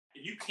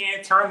You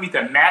can turn me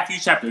to Matthew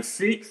chapter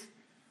 6,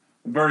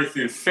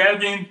 verses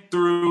 7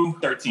 through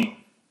 13.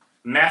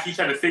 Matthew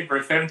chapter 6,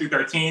 verse 7 through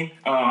 13.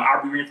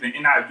 I'll be reading from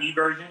the NIV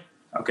version.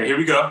 Okay, here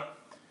we go.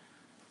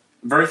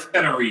 Verse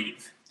 7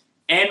 reads,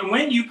 "And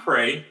when you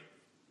pray,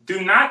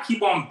 do not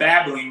keep on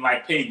babbling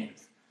like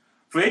pagans,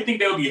 for they think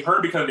they will be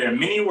heard because of their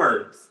many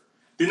words.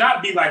 Do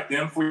not be like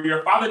them, for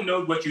your Father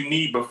knows what you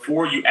need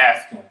before you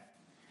ask him.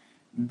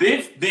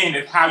 This then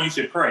is how you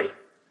should pray.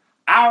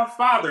 Our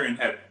Father in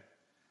heaven,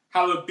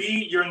 hallowed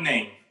be your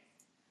name.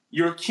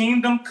 Your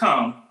kingdom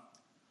come,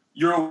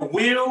 your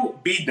will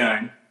be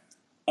done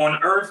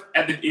on earth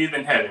as it is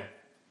in heaven.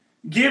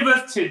 Give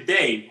us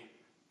today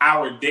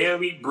our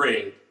daily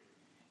bread,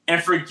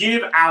 and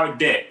forgive our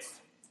debts,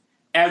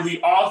 as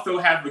we also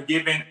have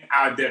forgiven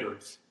our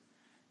debtors.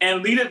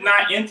 And lead us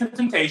not into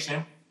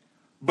temptation,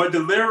 but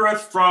deliver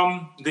us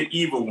from the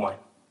evil one."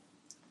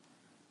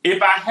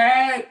 If I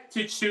had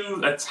to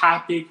choose a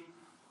topic,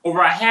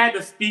 or I had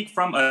to speak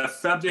from a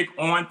subject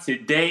on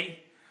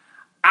today,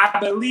 I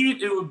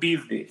believe it would be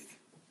this: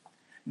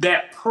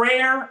 that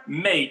prayer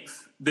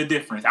makes the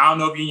difference. I don't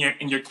know if you're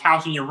in your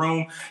couch in your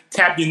room,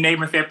 tap your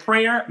neighbor and say,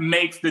 prayer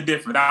makes the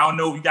difference. I don't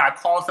know if you got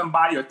to call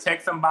somebody or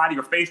text somebody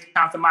or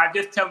FaceTime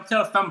somebody. Just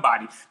tell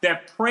somebody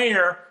that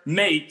prayer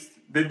makes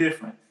the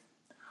difference.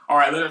 All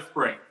right, let us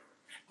pray.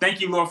 Thank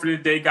you, Lord, for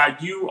this day, God.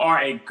 You are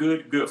a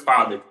good, good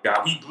Father,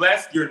 God. We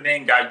bless your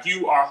name, God.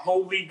 You are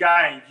holy,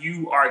 God, and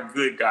you are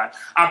good, God.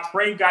 I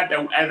pray, God,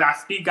 that as I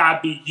speak,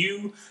 God, be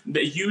you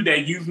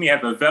that use me as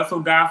a vessel,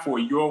 God, for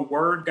your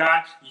word,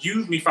 God.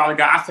 Use me, Father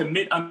God. I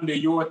submit under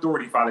your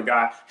authority, Father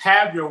God.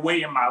 Have your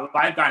way in my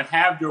life, God.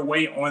 Have your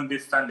way on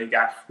this Sunday,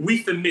 God.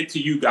 We submit to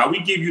you, God. We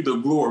give you the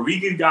glory. We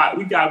give you the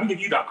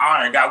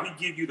honor, God. We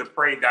give you the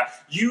praise, God.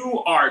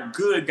 You are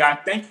good, God.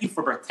 Thank you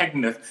for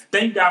protecting us.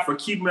 Thank you, God, for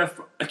keeping us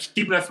from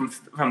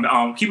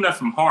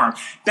harm.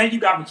 Thank you,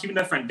 God, for keeping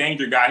us from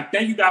danger, God.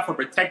 Thank you, God, for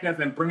protecting us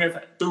and bringing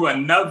us through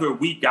another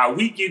week, God.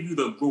 We give you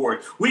the glory.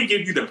 We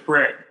give you the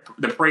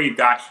praise,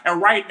 God.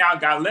 And right now,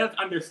 God, let's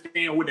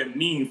understand what it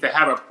means to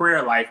have a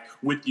prayer life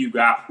with you,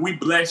 God. We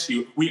bless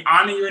you. We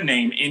honor your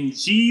name. In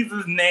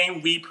Jesus'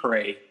 name we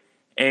pray.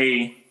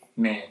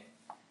 Amen.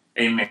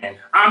 Amen.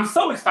 I'm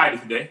so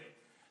excited today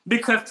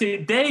because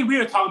today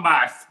we are talking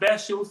about a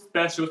special,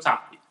 special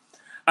topic.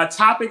 A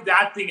topic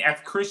that I think as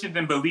Christians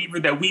and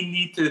believers that we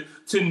need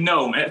to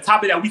know, and a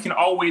topic that we can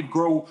always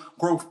grow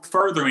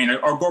further in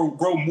or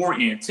grow more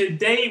in.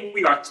 Today,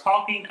 we are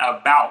talking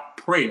about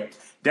prayer.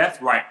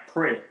 That's right,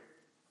 prayer.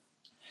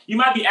 You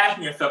might be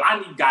asking yourself, I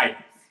need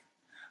guidance.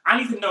 I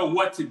need to know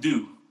what to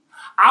do.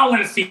 I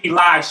want to see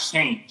lives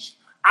change.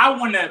 I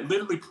want to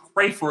literally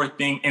pray for a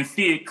thing and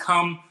see it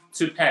come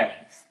to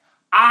pass.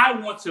 I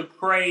want to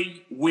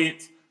pray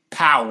with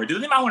power. Does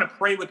anybody want to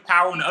pray with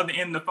power on the other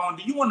end of the phone?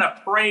 Do you want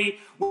to pray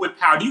with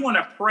power? Do you want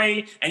to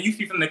pray and you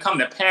see something come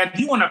to pass?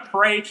 Do you want to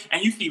pray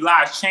and you see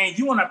lives change?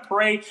 Do you want to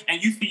pray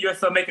and you see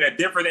yourself making a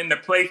difference in the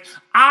place?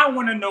 I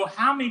want to know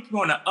how many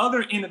people on the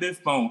other end of this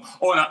phone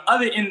or on the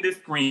other end of this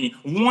screen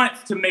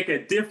wants to make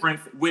a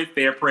difference with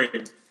their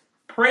prayers.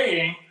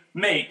 Praying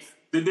makes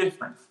the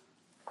difference.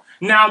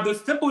 Now, the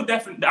simple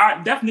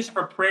definition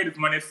for prayer this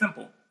morning is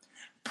simple.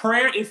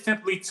 Prayer is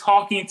simply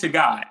talking to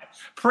God.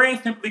 Prayer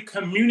is simply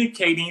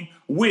communicating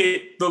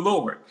with the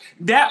Lord.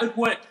 That is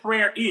what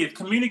prayer is,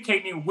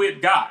 communicating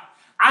with God.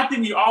 I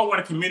think we all want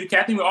to communicate.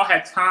 I think we all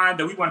have time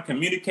that we want to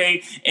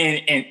communicate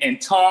and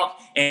talk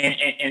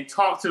and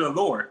talk to the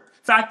Lord.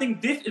 So I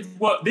think this is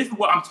what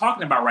I'm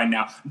talking about right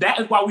now. That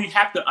is why we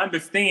have to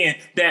understand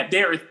that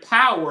there is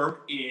power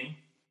in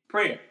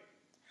prayer.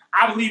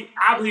 I believe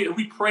if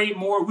we pray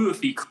more, we will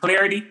see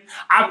clarity.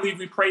 I believe if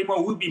we pray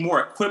more, we'll be more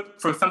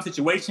equipped for some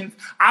situations.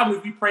 I believe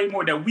if we pray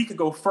more that we could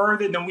go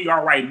further than we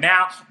are right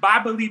now. But I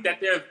believe that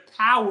there's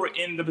power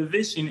in the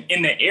position,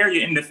 in the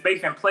area, in the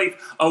space and place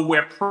of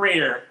where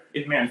prayer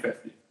is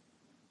manifested.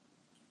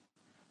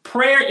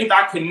 Prayer is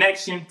our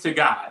connection to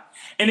God.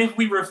 And if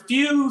we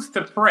refuse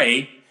to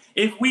pray,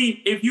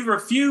 if you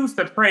refuse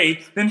to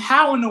pray, then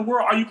how in the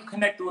world are you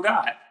connected with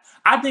God?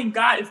 I think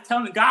God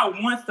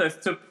wants us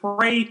to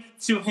pray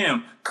to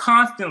him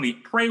constantly,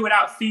 pray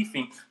without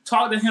ceasing,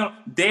 talk to him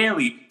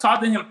daily,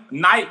 talk to him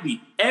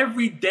nightly,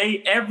 every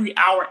day, every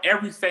hour,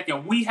 every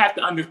second. We have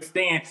to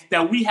understand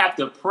that we have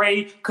to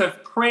pray because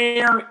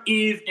prayer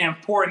is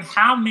important.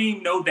 How many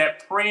know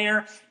that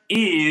prayer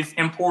is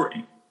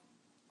important?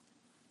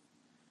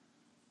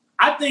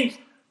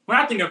 When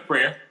I think of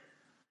prayer,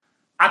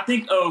 I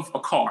think of a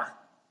car.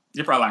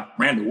 You're probably like,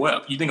 Randall,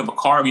 what? You think of a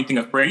car when you think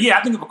of prayer? Yeah,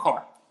 I think of a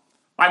car.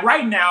 Like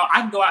right now,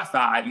 I can go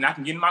outside and I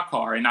can get in my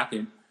car and I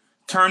can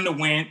turn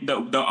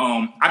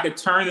I could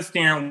turn the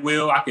steering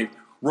wheel. I could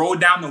roll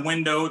down the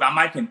windows. I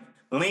might can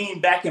lean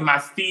back in my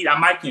seat. I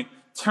might can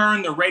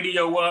turn the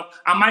radio up.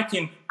 I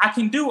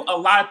can do a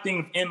lot of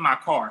things in my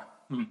car.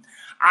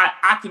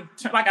 I can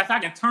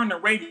turn the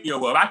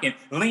radio up. I can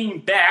lean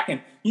back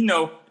and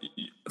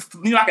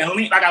I can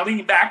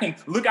lean back and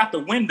look out the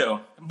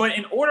window. But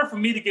in order for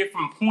me to get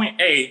from point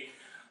A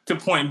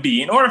to point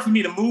B. In order for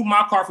me to move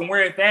my car from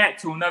where it's at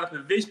to another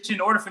position,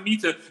 in order for me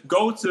to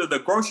go to the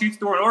grocery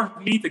store, in order for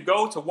me to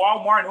go to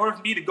Walmart, in order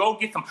for me to go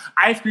get some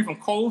ice cream from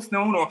Cold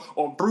Stone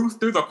or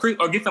Brewster's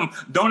or get some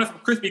donuts from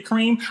Krispy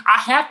Kreme, I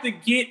have to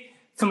get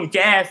some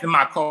gas in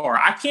my car.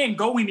 I can't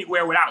go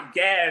anywhere without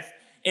gas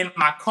in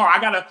my car. I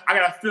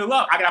gotta fill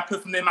up. I gotta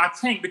put something in my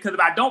tank, because if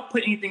I don't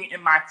put anything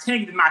in my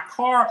tank, then my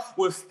car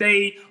will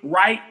stay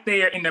right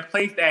there in the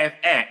place that it's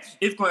at.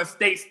 It's gonna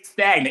stay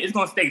stagnant. It's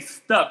gonna stay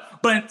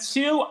stuck. But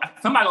until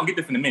somebody gonna get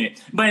this in a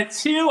minute. But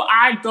until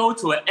I go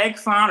to an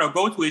Exxon or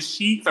go to a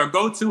Sheetz or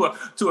go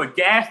to a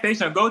gas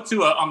station or go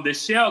to the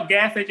Shell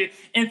gas station,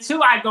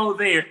 until I go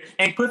there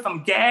and put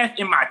some gas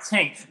in my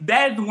tank,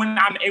 that is when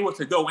I'm able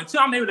to go. Until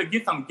I'm able to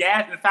get some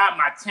gas inside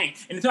my tank,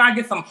 and until I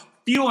get some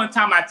fuel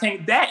inside my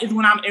tank, that is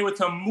when I'm able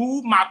to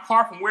move my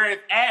car from where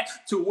it's at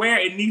to where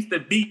it needs to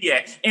be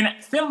at. And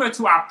similar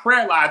to our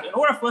prayer lives, in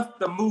order for us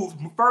to move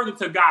further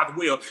to God's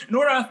will, in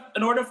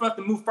order for us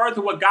to move further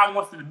to what God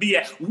wants us to be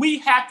at, we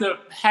have to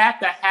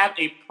have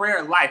a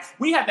prayer life.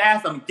 We have to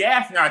have some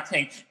gas in our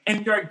tank.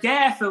 And your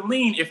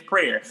gasoline is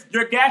prayer.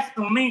 Your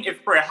gasoline is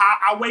prayer. How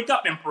I wake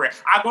up in prayer.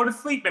 I go to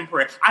sleep in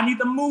prayer. I need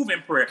to move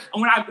in prayer.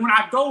 And when I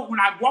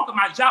walk at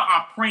my job,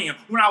 I'm praying.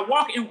 When I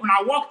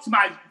walk to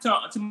my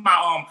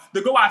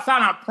to go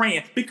outside, I'm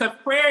praying, because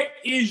prayer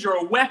is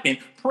your weapon.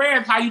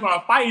 Prayer is how you're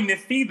gonna fight in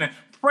this season.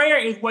 Prayer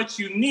is what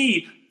you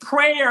need.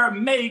 Prayer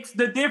makes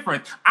the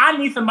difference. I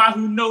need somebody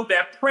who knows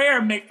that prayer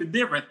makes the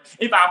difference.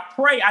 If I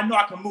pray, I know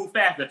I can move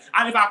faster.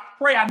 And if I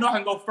pray, I know I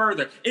can go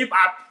further. If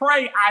I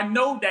pray, I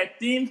know that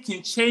things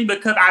can change,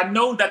 because I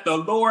know that the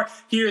Lord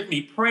hears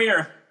me.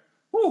 Prayer,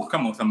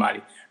 come on,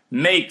 somebody,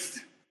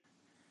 makes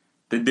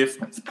the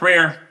difference.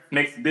 Prayer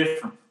makes the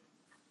difference.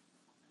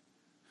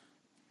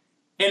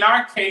 In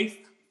our case,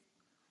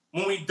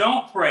 when we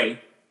don't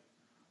pray,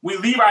 we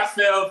leave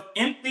ourselves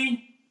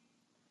empty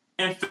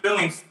and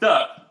feeling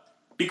stuck,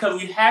 because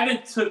we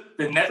haven't took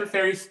the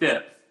necessary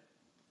steps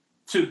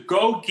to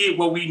go get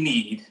what we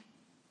need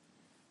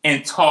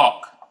and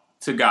talk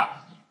to God.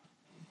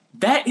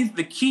 That is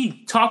the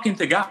key, talking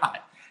to God.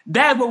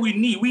 That's what we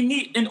need. We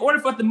need, in order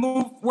for us to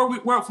move from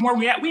where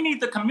we at, we need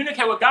to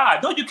communicate with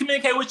God. Don't you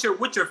communicate with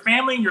your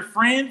family and your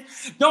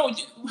friends?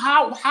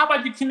 How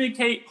about you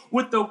communicate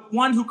with the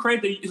one who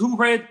created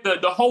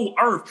the whole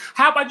earth?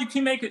 How about you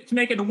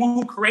communicate the one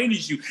who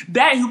created you?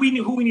 That's who we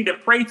need to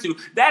pray to.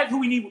 That's who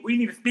we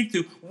need to speak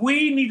to.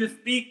 We need to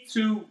speak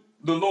to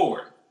the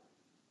Lord.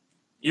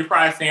 You're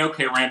probably saying,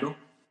 okay, Randall,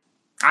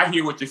 I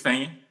hear what you're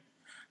saying.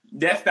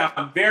 That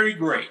sounds very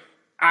great.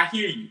 I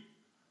hear you.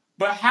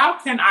 But how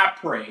can I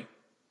pray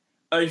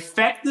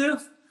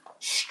effective,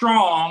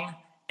 strong,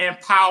 and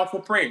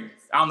powerful prayers?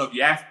 I don't know if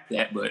you asked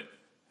that, but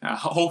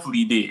hopefully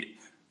you did.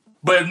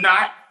 But if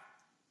not,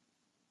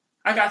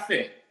 like I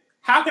said,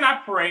 how can I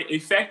pray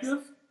effective,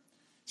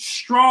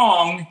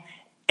 strong,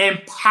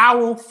 and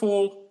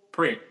powerful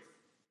prayers?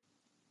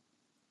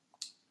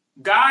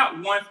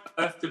 God wants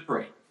us to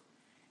pray.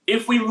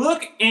 If we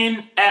look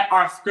in at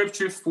our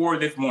scriptures for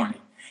this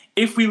morning,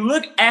 if we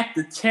look at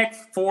the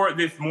text for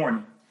this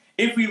morning,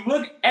 if we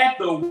look at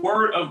the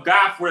word of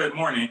God for this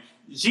morning,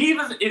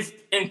 Jesus is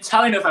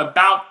telling us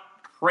about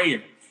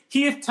prayer.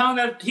 He is telling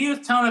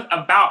us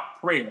about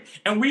prayer.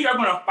 And we are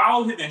going to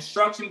follow his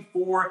instruction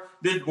for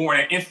this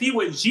morning and see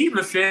what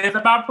Jesus says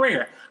about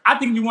prayer. I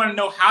think if you want to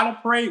know how to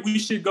pray, we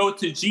should go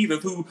to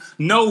Jesus, who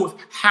knows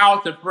how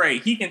to pray.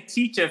 He can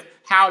teach us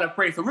how to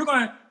pray. So we're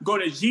going to go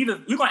to Jesus.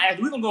 We're going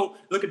to go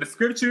look at the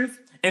scriptures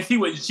and see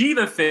what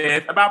Jesus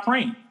says about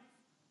praying.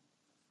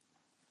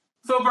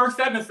 So verse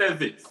 7 says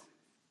this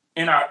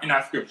in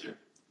our scripture.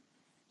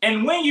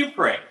 And when you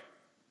pray,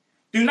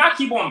 do not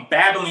keep on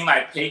babbling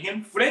like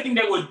pagans, for they think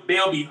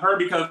they'll be heard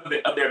because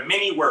of their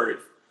many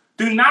words.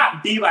 Do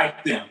not be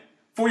like them,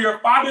 for your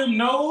Father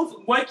knows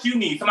what you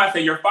need. Somebody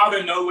say, your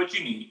Father knows what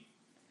you need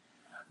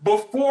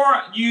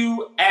before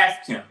you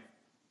ask him.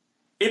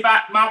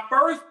 My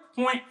first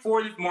point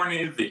for this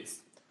morning is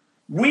this.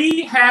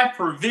 We have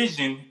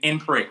provision in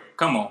prayer.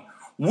 Come on.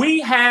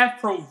 We have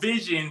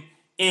provision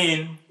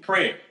in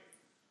prayer.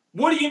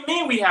 What do you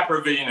mean we have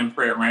provision in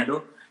prayer,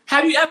 Randall?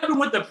 Have you ever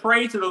went to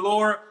pray to the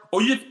Lord,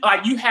 or you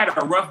had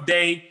a rough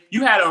day,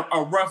 you had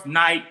a rough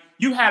night,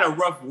 you had a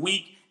rough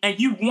week, and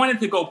you wanted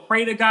to go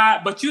pray to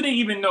God, but you didn't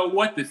even know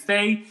what to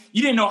say.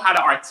 You didn't know how to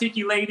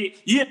articulate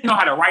it. You didn't know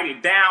how to write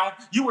it down.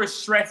 You were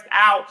stressed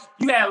out.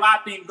 You had a lot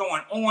of things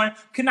going on.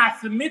 Can I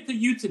submit to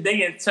you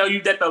today and tell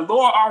you that the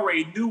Lord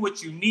already knew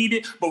what you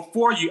needed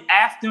before you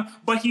asked him,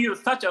 but he is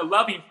such a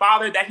loving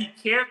Father that he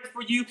cares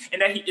for you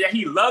and that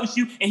he loves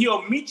you, and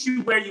he'll meet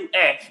you where you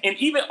at. And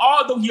even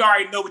although he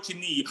already know what you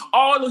need,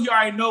 although he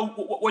already know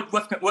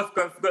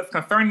what's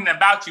concerning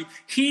about you,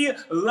 he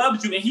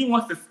loves you and he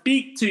wants to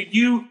speak to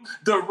you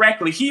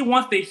directly. He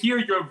wants to hear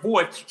your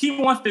voice. He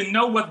wants to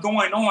know what's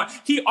going on.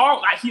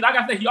 Like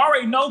I said, he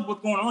already knows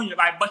what's going on in your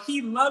life, but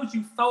he loves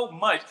you so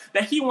much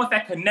that he wants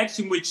that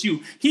connection with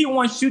you. He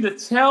wants you to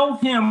tell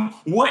him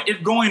what is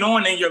going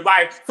on in your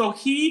life so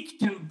he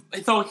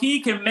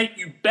can make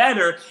you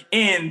better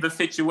in the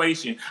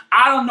situation.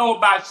 I don't know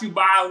about you,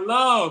 but I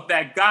love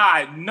that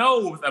God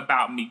knows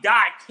about me.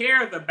 God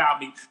cares about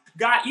me.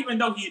 God, even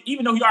though he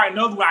already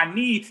knows what I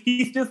need,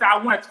 he still said,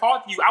 I want to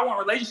talk to you. I want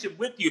a relationship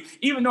with you.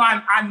 Even though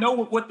I know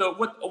what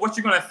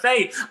you're gonna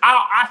say,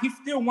 he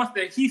still wants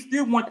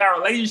that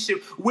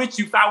relationship with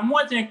you. So I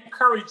want to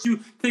encourage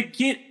you to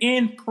get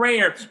in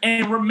prayer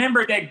and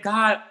remember that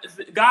God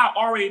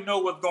already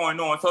knows what's going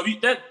on. So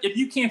if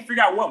you can't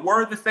figure out what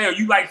words to say, or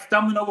you like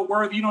stumbling over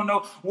words, you don't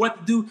know what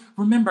to do,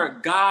 remember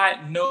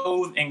God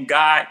knows and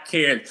God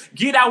cares.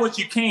 Get out what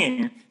you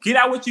can. Get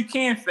out what you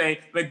can say,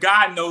 but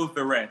God knows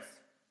the rest.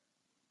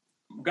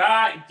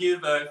 God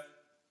gives us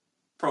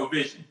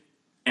provision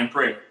and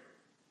prayer.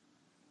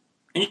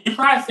 And you're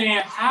probably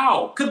saying,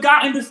 how? Because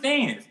God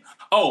understands.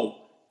 Oh,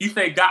 you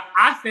say God.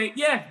 I say,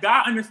 yes,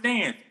 God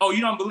understands. Oh,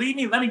 you don't believe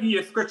me? Let me give you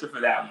a scripture for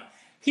that one.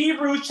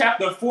 Hebrews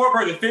chapter 4,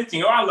 verse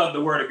 15. Oh, I love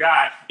the word of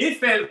God. It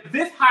says,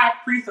 this high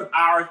priest of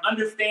ours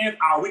understands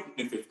our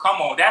weaknesses. Come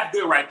on, that's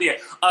good right there.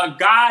 A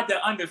God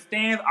that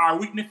understands our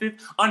weaknesses,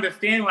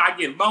 understands when I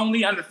get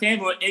lonely,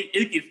 understands when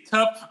it gets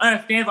tough,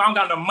 understands when I don't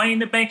got no money in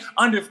the bank,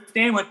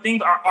 understands when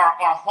things are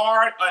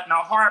hard and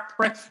are hard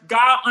pressed.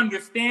 God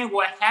understands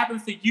what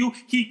happens to you.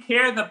 He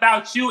cares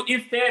about you.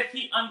 It says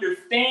he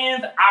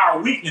understands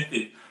our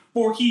weaknesses.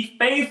 For he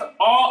faced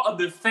all of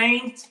the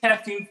same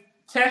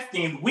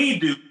testing we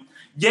do,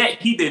 yet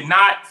he did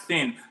not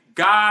sin.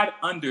 God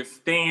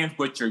understands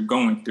what you're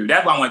going through.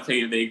 That's what I want to tell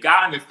you today.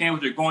 God understands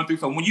what you're going through.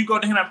 So when you go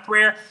to him in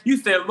prayer, you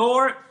say,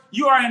 Lord,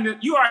 you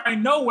already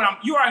know what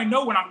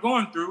I'm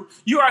going through.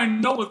 You already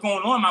know what's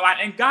going on in my life,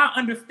 and God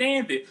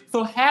understands it.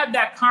 So have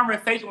that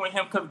conversation with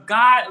him, because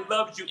God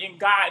loves you and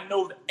God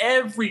knows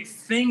every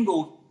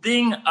single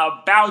thing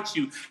about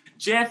you.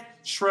 Just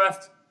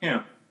trust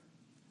him.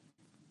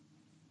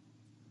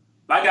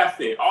 Like I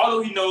said,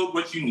 although he knows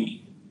what you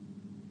need,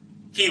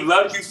 he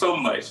loves you so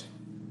much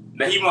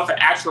that he wants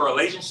to actual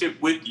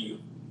relationship with you,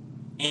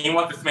 and he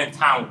wants to spend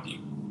time with you.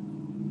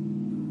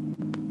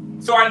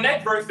 So our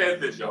next verse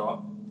says this,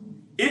 y'all.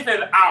 It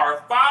says,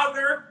 our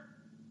Father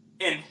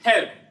in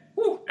heaven.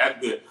 Whew, that's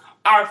good.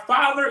 Our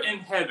Father in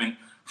heaven,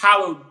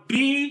 hallowed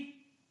be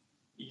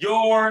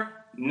your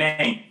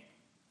name.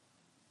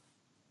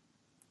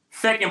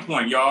 Second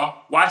point,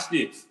 y'all. Watch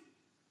this.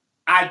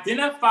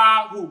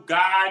 Identify who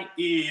God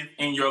is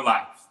in your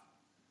life.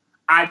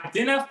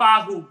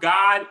 Identify who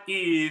God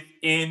is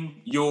in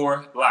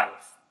your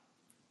life.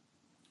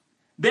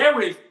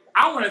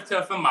 I want to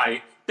tell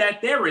somebody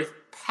that there is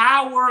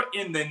power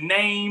in the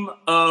name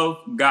of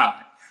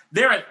God.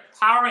 There is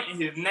power in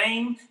his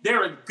name.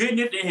 There is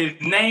goodness in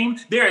his name.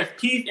 There is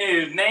peace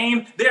in his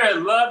name. There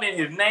is love in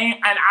his name.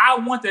 And I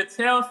want to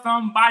tell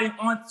somebody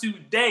on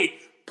today,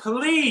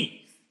 please,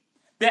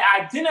 that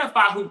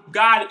identify who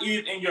God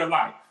is in your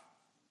life.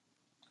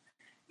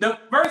 The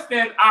verse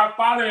says, our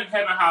Father in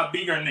heaven, hallowed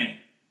be your name.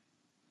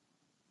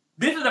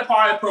 This is the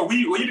part of the prayer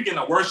where you begin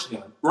to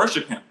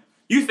worship him.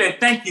 You say,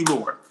 thank you,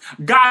 Lord.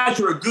 God,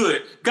 you're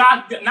good.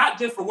 God, not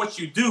just for what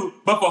you do,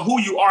 but for who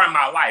you are in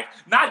my life.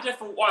 Not just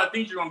for all the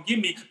things you're going to give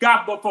me,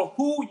 God, but for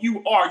who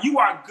you are. You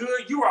are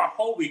good. You are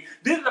holy.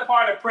 This is the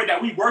part of the prayer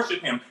that we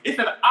worship him. It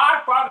says,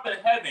 our Father in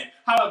heaven,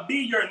 hallowed be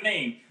your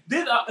name.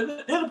 This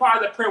is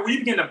part of the prayer where you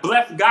begin to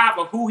bless God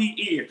for who he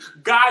is.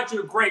 God,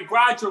 you're great.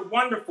 God, you're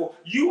wonderful.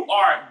 You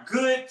are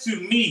good to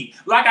me.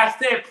 Like I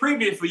said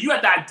previously, you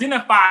have to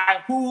identify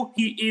who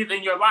he is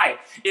in your life.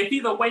 If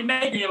he's a way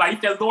maker in your life,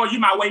 you say, Lord,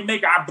 you're my way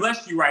maker. I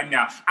bless you right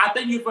now. I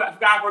thank you for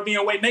God for being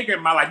a way maker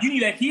in my life. You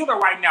need a healer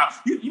right now.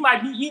 You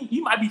might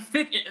be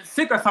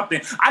sick or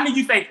something. I need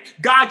you to say,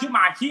 God, you're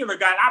my healer,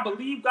 God. I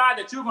believe, God,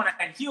 that you're going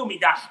to heal me,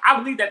 God. I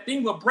believe that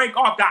things will break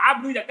off, God.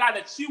 I believe that, God,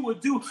 that you will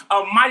do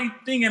a mighty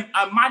thing and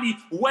a mighty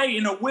way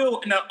in a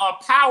will and a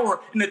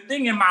power and a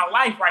thing in my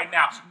life right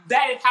now.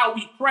 That is how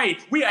we pray.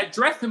 We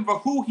address him for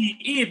who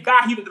he is.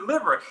 God, he's the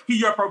deliverer. He's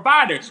your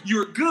provider.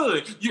 You're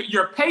good.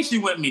 You're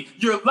patient with me.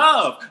 You're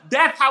love.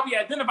 That's how we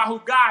identify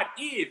who God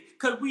is,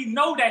 because we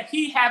know that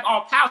he has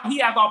all power. He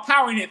has all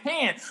power in his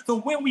hand. So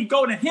when we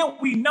go to him,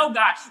 we know,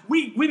 God,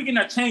 we begin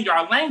to change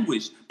our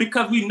language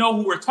because we know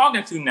who we're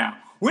talking to now.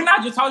 We're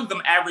not just talking to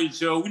some average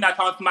Joe. We're not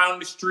talking to somebody on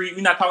the street.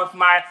 We're not talking to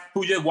somebody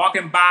who's just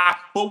walking by,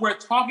 but we're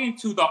talking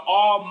to the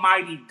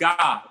Almighty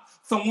God.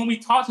 So when we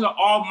talk to the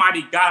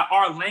Almighty God,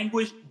 our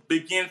language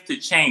begins to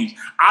change.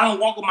 I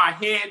don't walk with my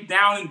head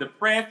down and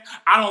depressed.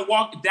 I don't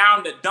walk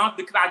down the dump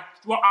because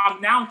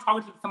I'm now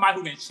talking to somebody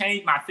who can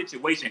change my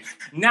situation.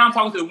 Now I'm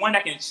talking to the one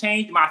that can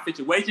change my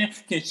situation,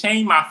 can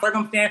change my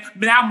circumstance.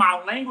 But now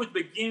my language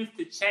begins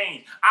to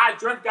change. I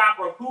address God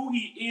for who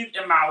he is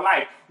in my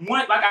life.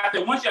 Like I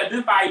said, once you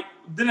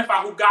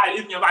identify who God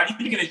is in your life, you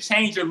begin to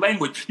change your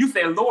language. You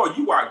say, Lord,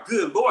 you are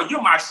good. Lord,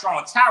 you're my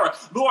strong tower.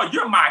 Lord,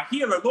 you're my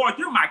healer. Lord,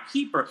 you're my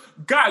keeper.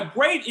 God,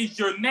 great is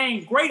your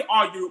name. Great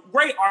are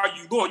are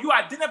you, Lord? You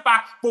identify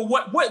for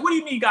what do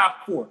you need God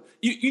for?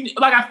 You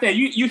like I said,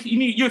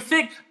 you're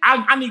sick.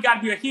 I need God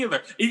to be a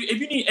healer.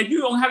 If you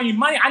don't have any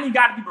money, I need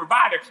God to be a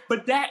provider.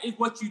 But that is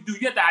what you do.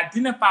 You have to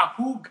identify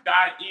who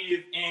God is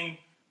in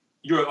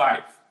your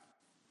life.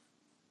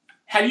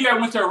 Have you ever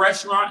went to a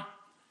restaurant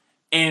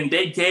and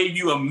they gave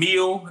you a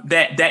meal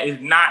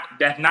that's not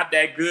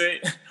that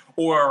good?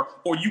 Or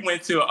you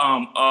went to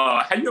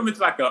have you ever been to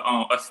like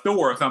a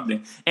store or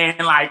something and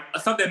like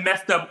something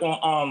messed up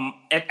on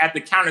at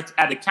the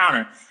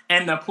counter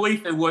and the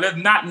police said, well, there's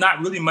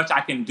not really much I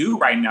can do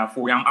right now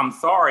for you. I'm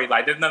sorry,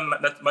 like there's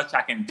not much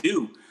I can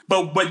do.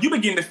 But you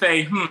begin to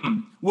say,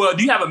 well,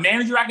 do you have a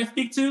manager I can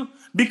speak to?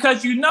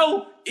 Because you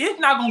know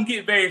it's not going to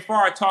get very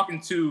far talking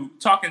to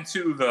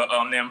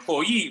the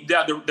employee,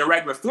 the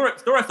regular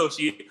store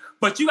associate.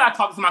 But you got to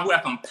talk to somebody who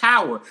has some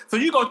power. So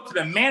you go to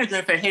the manager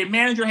and say, hey,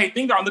 manager, hey,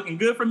 things aren't looking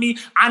good for me.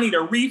 I need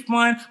a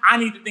refund. I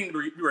need the thing to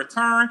be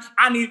returned.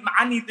 I need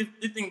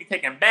this thing to be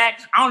taken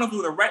back. I don't know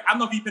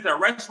if you've been to a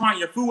restaurant and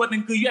your food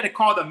wasn't good. You had to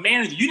call the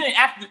manager. You didn't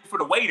ask for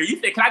the waiter. You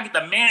said, can I get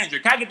the manager?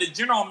 Can I get the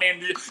general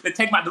manager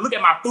to look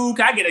at my food?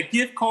 Can I get a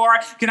gift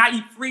card? Can I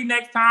eat free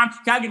next time?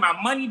 Can I get my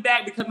money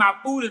back because my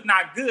food is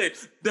not good?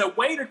 The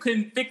waiter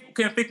couldn't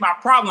fix my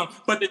problem,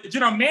 but the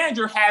general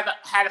manager had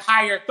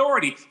higher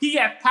authority. He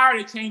has power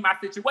to change my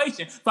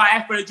situation. So I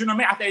asked for the general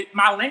manager. I said,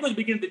 my language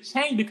begins to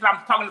change because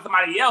I'm talking to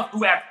somebody else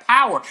who has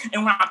power.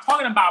 And when I'm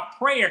talking about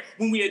prayer,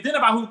 when we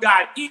identify who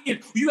God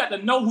is, you have to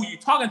know who you're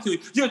talking to.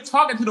 You're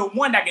talking to the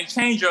one that can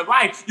change your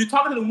life. You're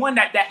talking to the one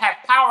that has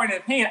power in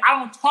his hand. I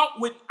don't talk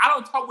with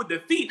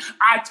defeat.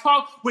 I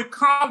talk with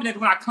confidence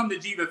when I come to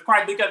Jesus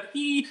Christ because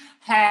he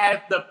has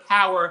the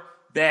power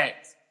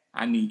that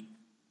I need.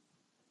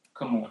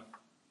 Come on.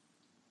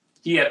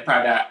 He has the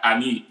power that I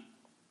need.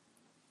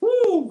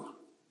 Woo!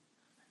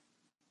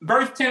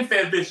 Verse 10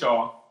 says this,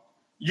 y'all.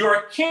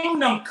 Your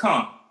kingdom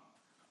come.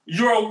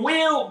 Your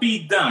will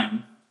be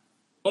done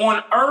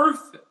on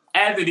earth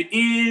as it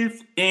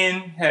is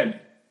in heaven.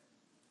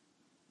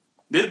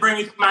 This brings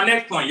me to my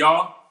next point,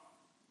 y'all.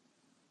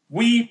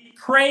 When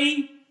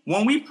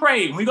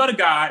we go to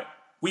God,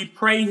 we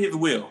pray his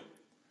will.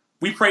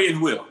 We pray his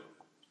will.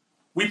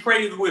 We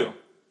pray his will.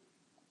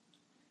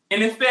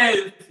 And it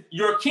says,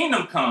 your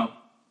kingdom come,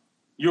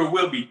 your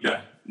will be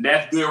done.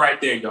 That's good right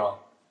there, y'all.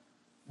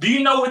 Do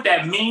you know what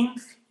that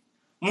means?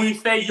 When we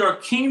say your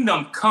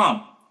kingdom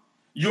come,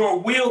 your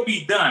will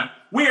be done.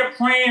 We are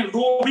praying,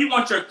 Lord, we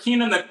want your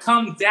kingdom to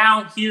come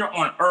down here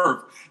on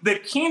earth. The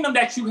kingdom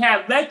that you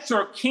have, let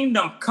your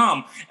kingdom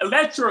come.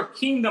 Let your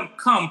kingdom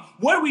come.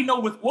 What do we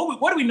know is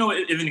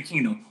in the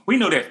kingdom? We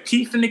know there's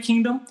peace in the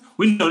kingdom.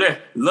 We know there's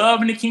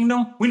love in the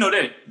kingdom. We know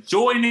there's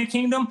joy in the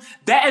kingdom.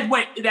 That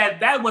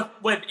was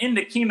what's in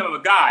the kingdom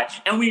of God.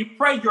 And we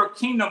pray your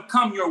kingdom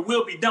come, your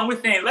will be done.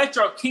 We're saying, let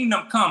your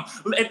kingdom come.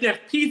 If there's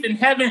peace in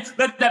heaven,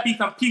 let there be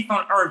some peace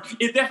on earth.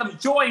 If there's some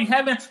joy in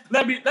heaven,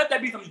 let there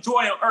be some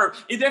joy on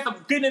earth. If there's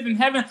some goodness in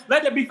heaven,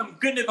 let there be some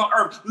goodness on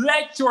earth.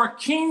 Let your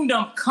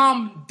kingdom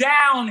come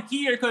down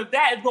here because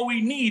that is what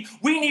we need.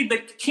 We need the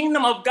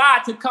kingdom of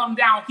God to come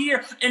down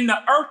here in the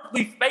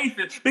earthly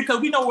spaces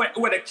because we know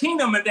where the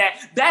kingdom is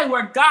at. That's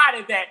where God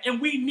is at.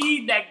 And we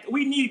need that.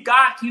 We need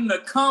God's kingdom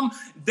to come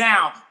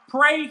down.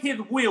 Pray his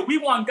will. We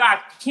want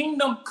God's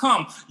kingdom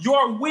come.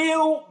 Your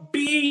will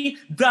be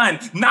done.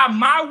 Not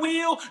my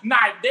will,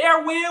 not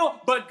their will,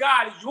 but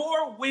God,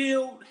 your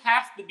will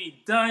has to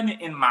be done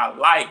in my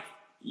life.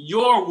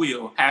 Your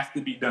will has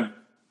to be done.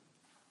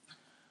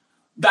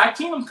 Thy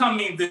kingdom come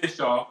means this,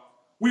 y'all.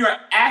 We are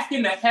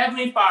asking the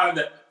Heavenly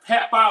Father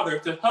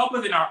to help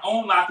us in our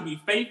own life to be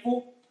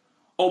faithful,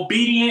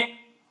 obedient,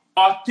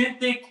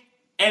 authentic,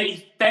 and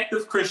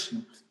effective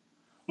Christians.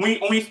 When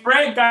we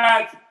spread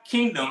God's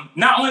kingdom,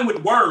 not only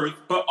with words,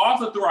 but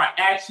also through our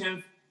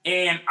actions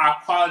and our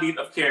qualities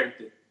of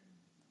character.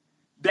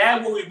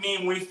 That's what we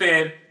mean when we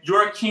said,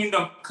 your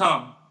kingdom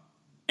come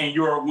and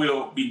your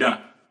will be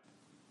done.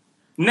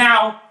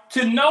 Now,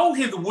 to know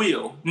his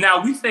will,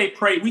 now we said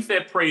pray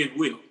his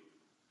will.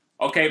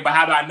 Okay, but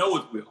how do I know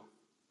his will?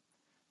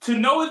 To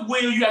know his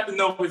will, you have to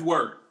know his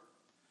word.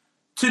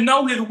 To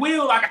know his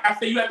will, like I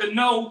said, you have to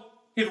know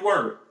his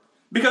word.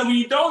 Because when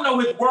you don't know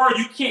his word,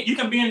 you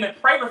can be in the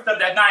prayer stuff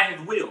that's not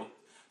his will.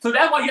 So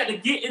that's why you have to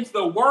get into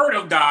the word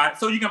of God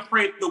so you can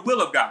pray the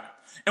will of God.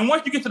 And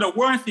once you get to the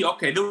word and see,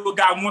 okay, this is what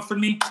God wants for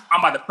me, I'm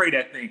about to pray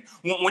that thing.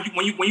 When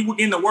you get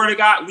in the word of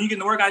God, when you get in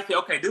the word of God, you say,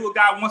 okay, this is what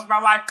God wants for my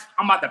life,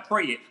 I'm about to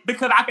pray it.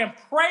 Because I can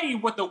pray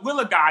what the will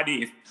of God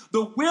is.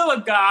 The will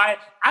of God,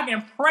 I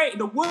can pray,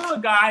 the will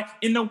of God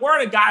in the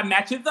word of God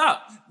matches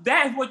up.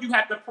 That is what you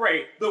have to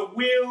pray, the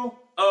will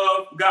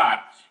of God.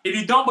 If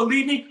you don't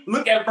believe me,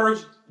 look at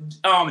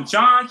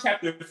John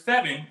chapter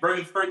 7,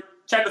 verse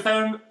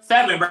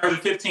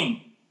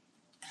 15.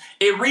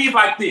 It reads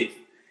like this.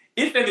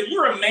 It says, if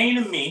you remain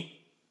in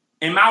me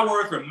and my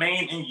words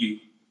remain in you,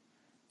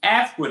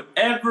 ask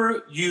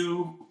whatever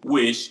you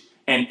wish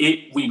and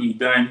it will be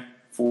done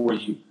for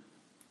you.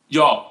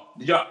 Y'all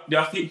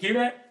hear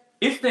that?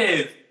 It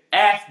says,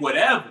 ask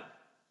whatever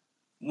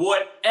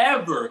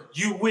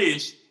you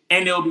wish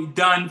and it'll be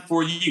done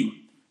for you.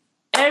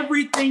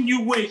 Everything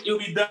you wish, it will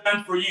be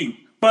done for you.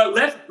 But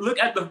let's look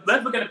at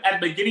the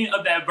beginning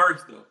of that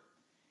verse though.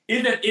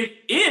 Is that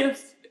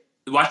if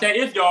watch that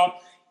if, y'all,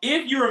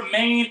 if you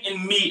remain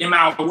in me and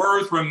my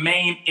words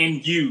remain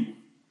in you,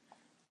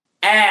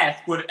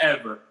 ask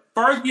whatever.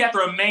 First, we have to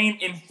remain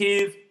in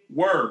his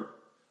word.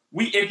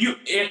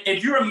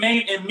 If you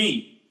remain in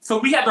me, so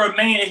we have to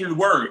remain in his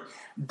word.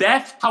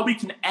 That's how we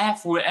can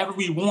ask for whatever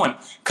we want.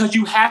 Because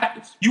you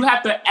have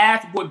to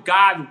ask what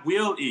God's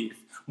will is.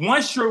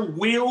 Once your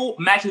will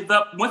matches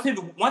up, once his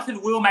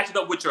will matches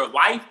up with your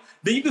life,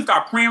 then you can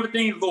start praying with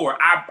things. Lord,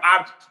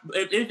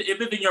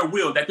 if it's in your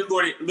will that this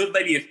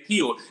lady is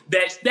healed,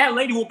 that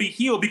lady will be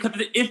healed because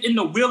it's in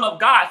the will of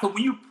God. So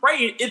when you pray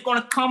it, it's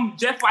going to come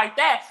just like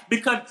that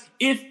because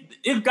it's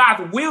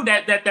God's will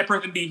that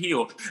person be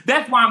healed.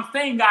 That's why I'm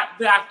saying, God,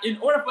 that in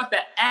order for us to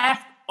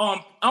ask,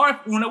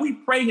 when we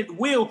pray his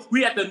will,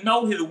 we have to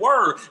know his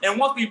word. And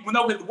once we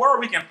know his word,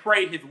 we can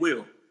pray his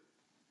will.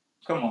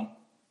 Come on.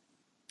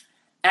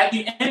 At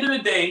the end of the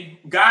day,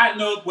 God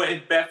knows what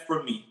is best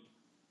for me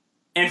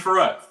and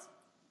for us.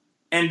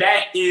 And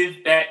that is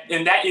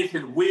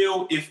his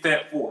will is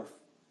set forth.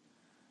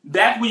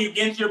 That's when you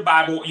get into your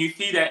Bible and you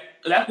see that.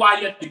 That's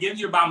why you have to get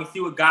into your Bible and see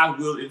what God's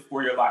will is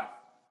for your life.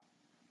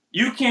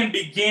 You can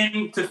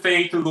begin to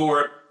say to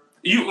Lord,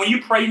 when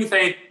you pray, you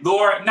say,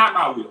 Lord, not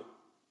my will.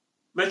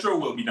 Let your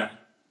will be done.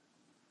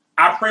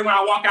 I pray when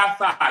I walk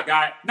outside,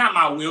 God, not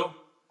my will,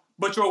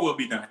 but your will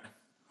be done.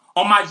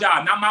 On my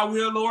job, not my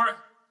will, Lord,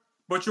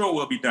 but your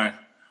will be done.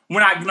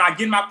 When I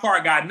get in my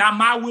car, God, not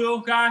my will,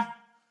 God,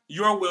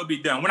 your will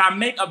be done. When I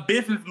make a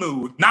business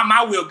move, not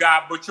my will,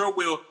 God, but your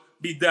will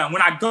be done.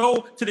 When I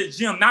go to the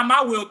gym, not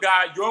my will,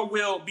 God, your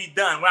will be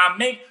done. When I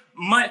make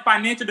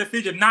financial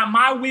decisions, not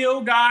my will,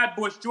 God,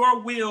 but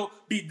your will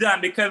be done.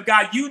 Because,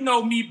 God, you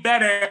know me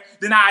better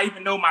than I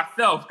even know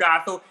myself,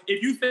 God. So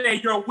if you say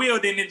your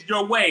will, then it's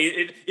your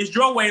way. It's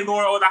your way,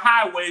 Lord, or the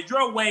highway. It's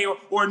your way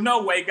or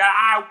no way, God.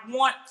 I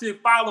want to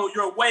follow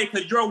your way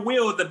because your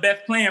will is the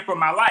best plan for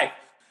my life.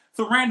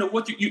 So, Randall,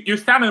 what you're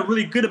sounding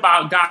really good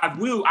about God's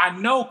will. I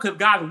know because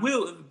God's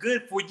will is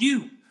good for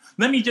you.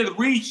 Let me just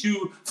read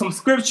you some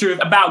scriptures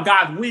about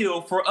God's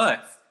will for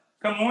us.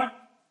 Come on.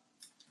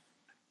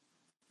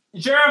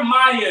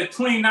 Jeremiah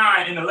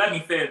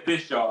 29:11 says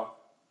this, y'all.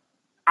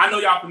 I know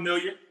y'all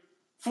familiar.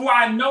 For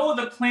I know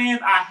the plans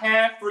I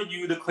have for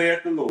you,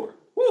 declares the Lord.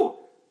 Woo.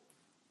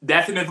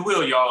 That's in his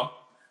will, y'all.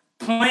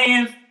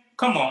 Plans,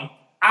 come on.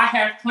 I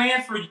have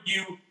plans for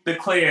you,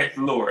 declares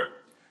the Lord.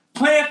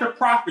 Plans to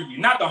prosper you,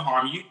 not to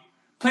harm you.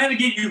 Plans to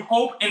give you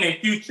hope in the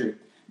future.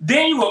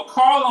 Then you will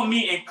call on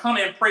me and come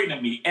and pray to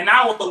me, and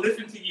I will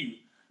listen to you.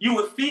 You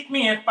will seek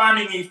me and find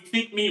me,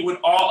 seek me with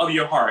all of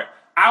your heart.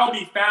 I will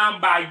be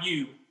found by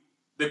you,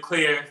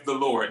 declares the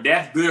Lord.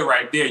 That's good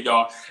right there,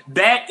 y'all.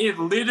 That is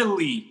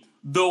literally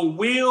the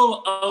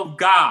will of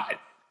God.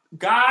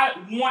 God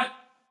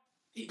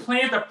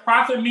plans to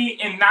prosper me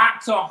and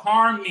not to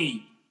harm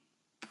me.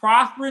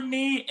 Prosper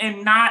me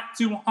and not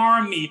to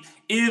harm me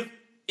is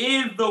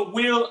the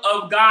will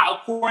of God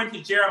according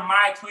to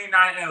Jeremiah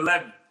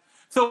 29:11.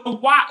 So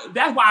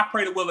that's why I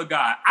pray the will of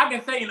God. I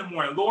can say in the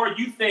morning, Lord,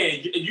 you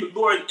said,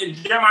 Lord, in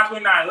Jeremiah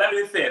 29:11,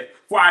 it says,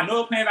 for I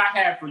know the plans I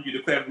have for you,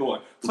 declares the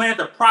Lord. Plans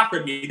to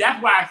prosper me.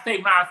 That's why I say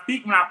when I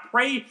speak, when I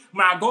pray,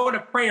 when I go to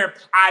prayer,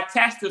 I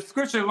attach the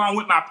scripture along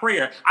with my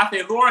prayer. I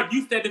say, Lord,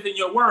 you said this in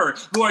your word.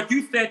 Lord,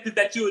 you said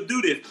that you would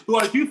do this.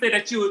 Lord, you said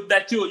that you'll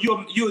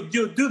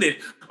do this.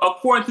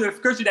 According to the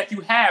scripture that you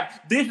have,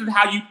 this is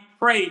how you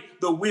pray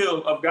the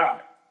will of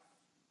God.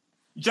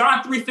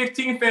 John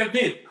 3:16 says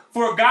this.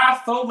 For God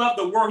so loved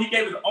the world, he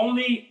gave his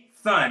only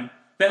son,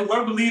 that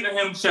whoever believes in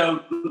him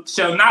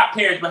shall not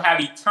perish, but have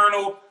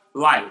eternal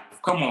life.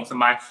 Come on,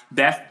 somebody.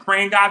 That's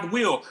praying God's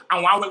will.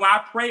 And when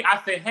I pray,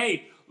 I say,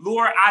 hey,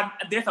 Lord,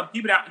 there's some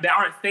people that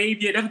aren't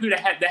saved yet. There's some people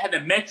that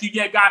haven't met you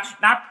yet, God.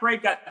 And I pray,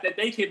 God, that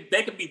they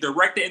can be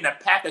directed in the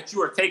path that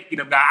you are taking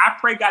them, God. I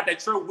pray, God,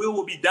 that your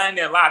will be done in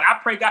their lives. I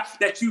pray, God,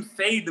 that you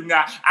save them,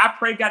 God. I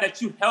pray, God,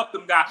 that you help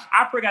them, God.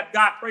 I pray, God,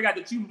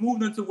 that you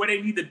move them to where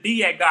they need to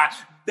be at, God.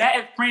 That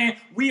is praying.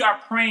 We are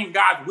praying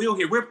God's will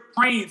here. We're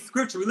praying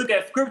scripture. We look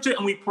at scripture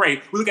and we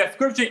pray. We look at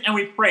scripture and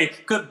we pray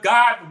because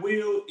God's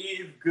will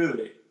is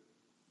good.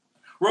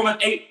 Romans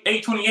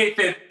 8:28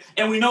 says,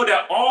 and we know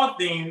that all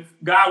things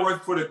God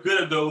works for the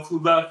good of those who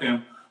love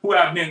him, who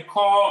have been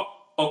called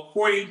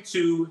according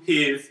to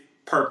his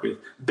purpose.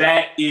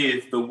 That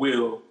is the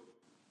will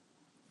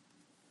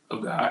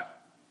of God.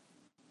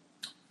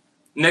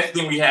 Next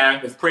thing we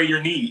have is pray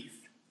your needs.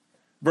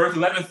 Verse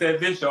 11 says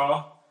this,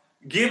 y'all.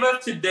 Give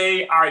us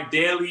today our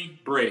daily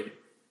bread.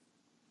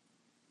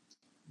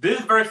 This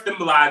verse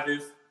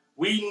symbolizes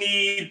we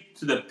need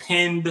to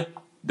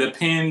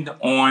depend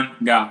on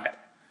God.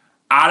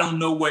 I don't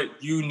know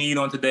what you need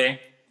on today.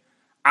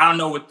 I don't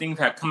know what things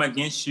have come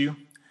against you.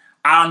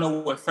 I don't know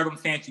what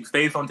circumstance you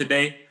face on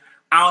today.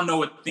 I don't know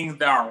what things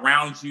that are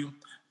around you.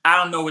 I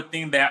don't know what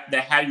things that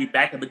have you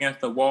back up against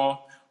the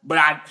wall. But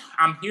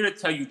I'm here to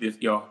tell you this,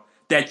 y'all,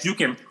 that you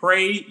can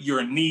pray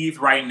your needs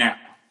right now.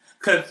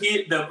 Because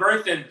the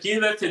verse says,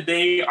 give us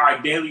today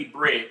our daily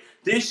bread.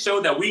 This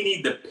shows that we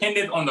need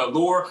dependence on the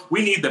Lord.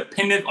 We need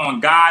dependence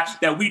on God.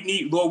 That we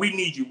need, Lord, we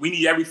need you. We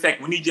need every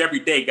second. We need you every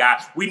day,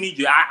 God. We need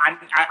you.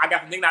 I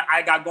got something that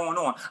I got going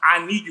on.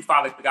 I need you,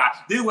 Father God.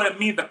 This is what it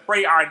means to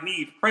pray our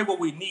needs. Pray what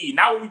we need.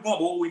 Not what we want,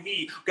 but what we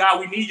need. God,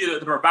 we need you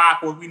to provide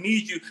for us. We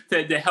need you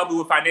to help us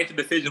with financial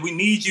decisions. We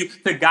need you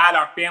to guide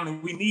our family.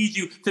 We need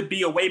you to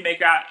be a way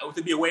maker.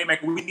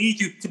 We need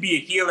you to be a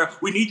healer.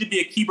 We need you to be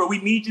a keeper. We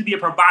need you to be a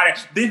provider.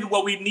 This is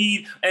what we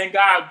need. And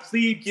God,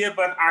 please give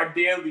us our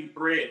daily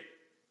bread.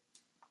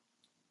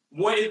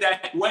 What is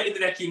that? What is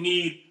it that you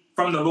need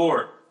from the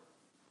Lord?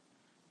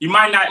 You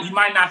might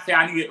not say,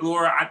 I need it,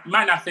 Lord. You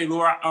might not say,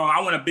 Lord,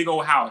 I want a big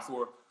old house.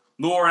 Or,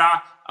 Lord,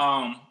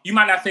 you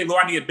might not say,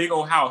 Lord, I need a big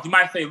old house. You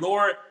might say,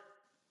 Lord,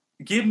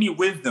 give me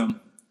wisdom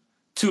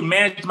to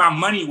manage my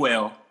money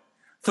well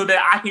so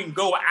that I can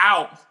go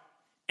out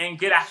and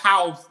get a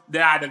house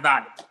that I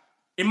desire.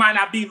 It might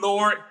not be,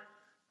 Lord,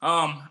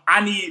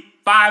 I need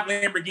 5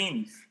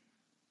 Lamborghinis.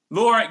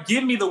 Lord,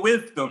 give me the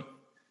wisdom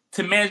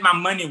to manage my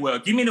money well.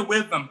 Give me the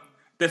wisdom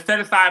to set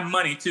aside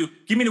money. To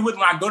give me the wisdom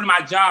when I go to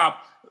my job.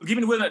 Give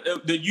me the wisdom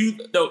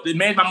to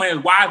manage my money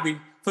wisely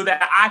so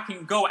that I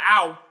can go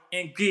out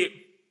and get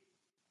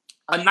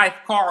a nice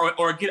car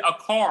or get a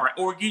car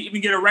or even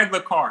get a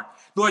regular car.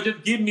 Lord,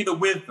 just give me the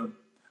wisdom.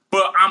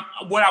 But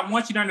what I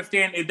want you to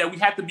understand is that we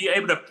have to be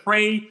able to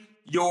pray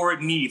your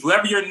needs.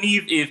 Whatever your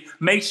needs is,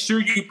 make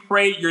sure you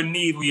pray your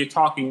needs when you're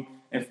talking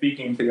and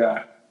speaking to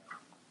God.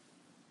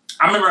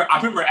 I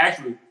remember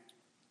actually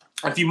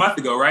a few months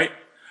ago, right?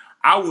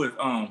 I was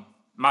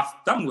my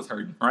stomach was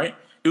hurting, right?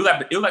 It was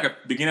like a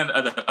beginning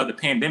of the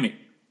pandemic.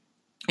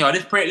 You know,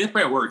 this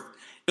prayer works.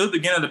 It was the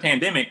beginning of the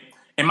pandemic,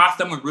 and my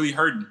stomach was really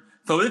hurting.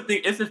 So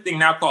it's this thing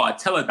now called a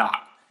teledoc.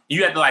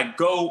 You have to like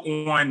go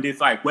on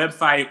this like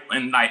website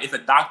and like it's a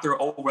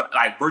doctor over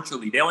like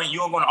virtually. You don't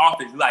go in the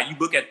office. Like you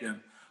look at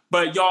them.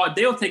 But y'all,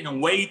 they were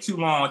taking way too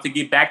long to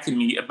get back to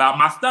me about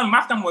my stomach.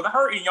 My stomach was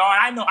hurting, y'all.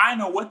 And I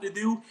know what to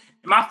do.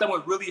 My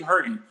stomach was really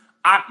hurting.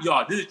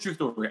 Y'all, this is a true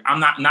story. I'm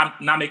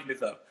not making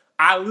this up.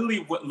 I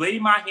literally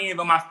laid my hands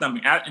on my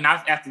stomach and I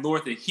asked the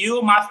Lord to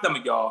heal my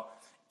stomach, y'all.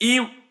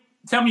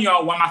 Tell me,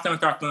 y'all, why my stomach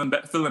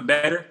started feeling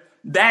better.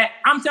 That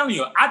I'm telling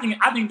you, I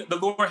think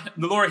the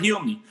Lord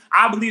healed me.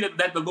 I believe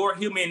that the Lord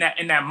healed me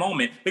in that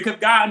moment because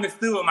God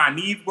understood what my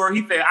needs were.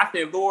 I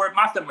said, Lord,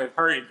 my stomach was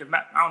hurting because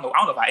I don't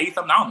know if I ate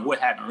something. I don't know what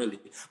happened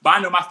really, but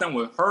I know my stomach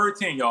was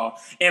hurting, y'all.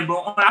 And when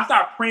I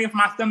started praying for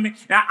my stomach,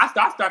 and I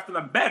started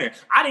feeling better.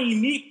 I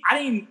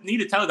didn't need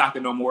to tell a doctor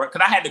no more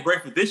because I had the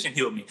great physician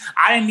heal me.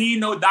 I didn't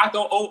need no doctor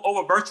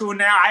over virtual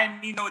now. I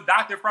didn't need no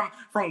doctor from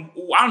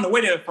I don't know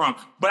where they're from,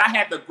 but I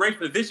had the great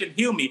physician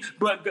heal me.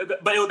 But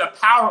it was the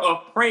power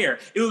of prayer.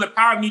 It was the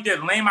power of me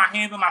just laying my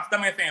hands on my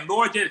stomach and saying,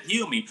 Lord, just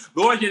heal me.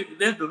 Lord,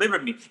 just deliver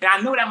me. And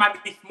I know that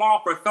might be small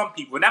for some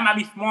people. That might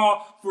be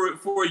small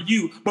for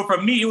you. But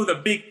for me, it was a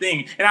big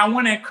thing. And I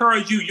want to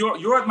encourage you.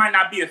 Yours might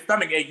not be a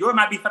stomach ache. Yours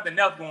might be something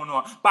else going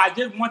on. But I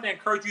just want to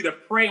encourage you to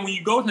pray. When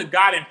you go to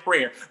God in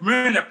prayer,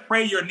 remember to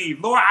pray your needs.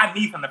 Lord, I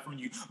need something from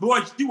you.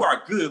 Lord, you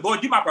are good.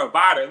 Lord, you're my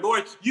provider.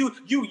 Lord, you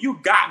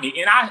got me.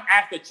 And I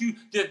ask that you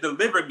just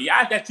deliver me.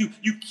 I ask that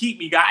you keep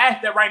me, God. I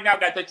ask that right now,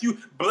 God, that you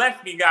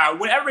bless me,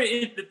 God. Whatever it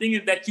is, the thing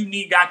is that you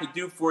need God to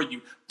do for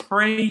you.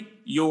 Pray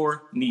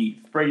your needs.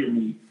 Pray your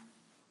needs.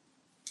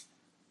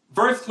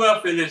 Verse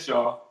 12 says this,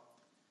 y'all.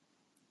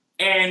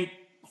 And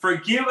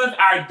forgive us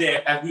our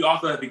debt as we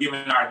also have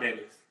forgiven our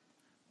debtors.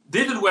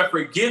 This is where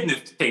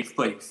forgiveness takes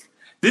place.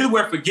 This is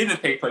where forgiveness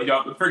takes place,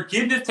 y'all.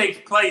 Forgiveness takes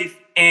place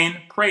in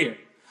prayer.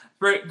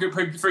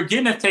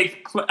 Forgiveness takes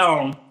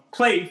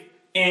place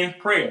in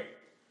prayer.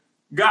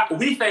 God,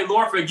 we say,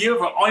 Lord, forgive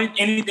for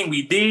anything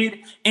we did,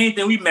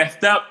 anything we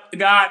messed up,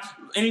 God,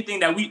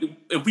 anything that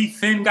if we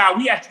sin, God,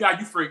 we ask God,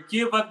 you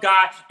forgive us,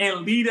 God,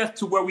 and lead us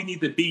to where we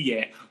need to be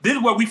at. This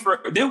is where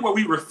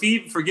we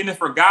receive forgiveness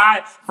from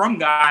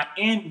God,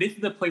 and this is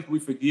the place where we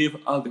forgive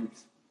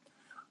others.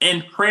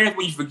 In prayer,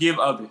 when you forgive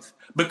others,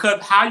 because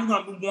how you're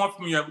going to move on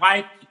from your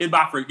life is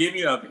by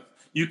forgiving others.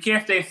 You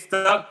can't stay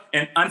stuck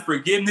in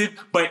unforgiveness,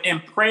 but in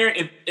prayer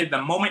is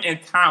the moment in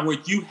time where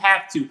you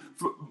have to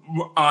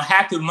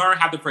learn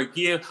how to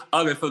forgive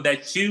others so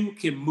that you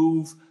can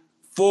move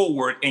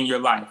forward in your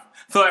life.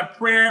 So in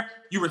prayer,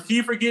 you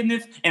receive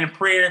forgiveness, and in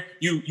prayer,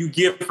 you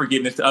give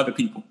forgiveness to other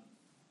people.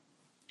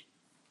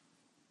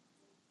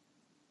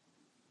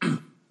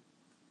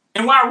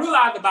 And what I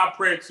realized about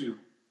prayer too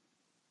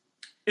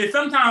is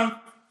sometimes,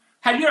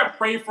 have you ever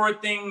prayed for a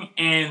thing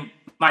and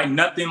like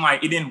nothing,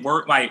 like it didn't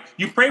work? Like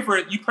you pray for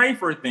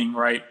a thing,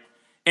 right?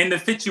 And the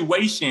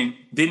situation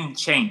didn't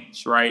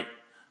change, right?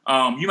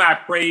 You might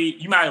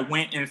have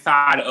went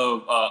inside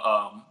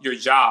of your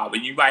job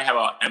and you might have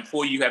an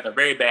employee who has a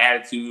very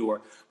bad attitude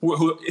or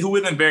who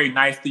isn't very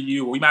nice to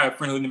you, or you might have a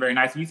friend who isn't very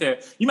nice to you,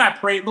 you might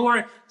pray,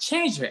 Lord,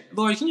 change it.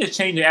 Lord, can you just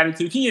change their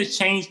attitude? Can you just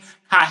change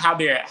how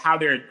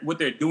they're what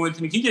they're doing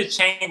to me? Can you just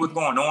change what's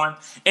going on?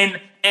 And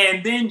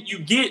then you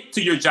get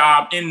to your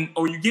job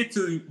or you get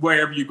to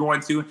wherever you're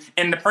going to,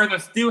 and the person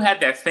still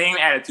had that same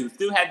attitude,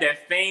 still had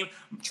that same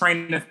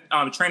train of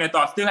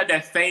thought, still had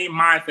that same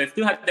mindset,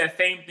 still had that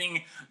same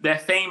thing,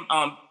 that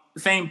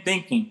same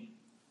thinking.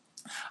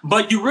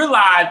 But you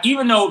realize,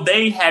 even though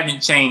they haven't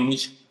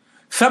changed,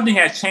 something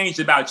has changed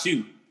about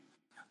you.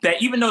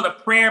 That even though the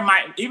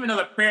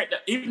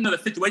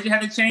situation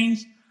hasn't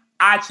changed,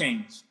 I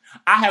changed.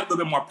 I have a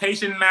little bit more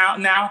patience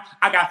now.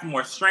 I got some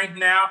more strength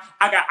now.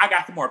 I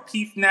got some more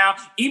peace now.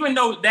 Even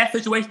though that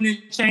situation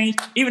didn't change,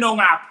 even though when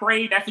I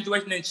prayed that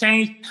situation didn't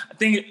change,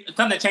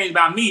 something changed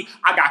about me.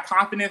 I got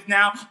confidence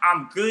now.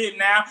 I'm good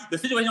now. The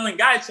situation only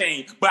got to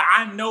change, but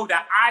I know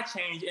that I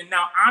changed, and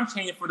now I'm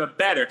changing for the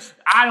better.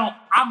 I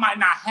might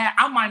not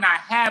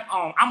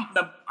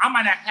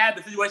have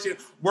the situation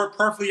work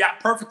perfectly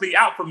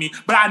out for me,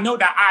 but I know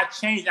that I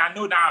changed. I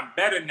know that I'm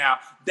better now.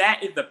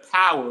 That is the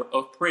power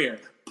of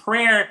prayer.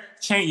 Prayer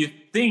changes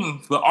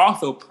things, but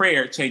also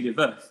prayer changes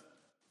us.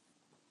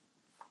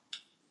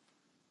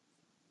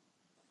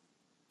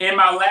 In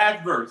my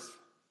last verse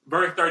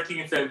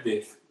 13 says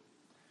this: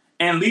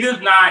 and lead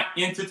us not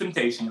into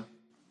temptation,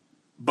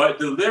 but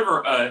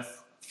deliver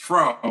us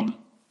from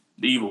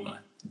the evil one.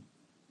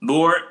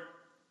 Lord,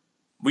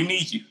 we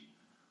need you.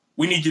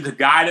 We need you to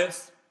guide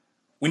us.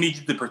 We need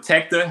you to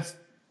protect us.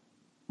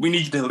 We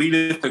need you to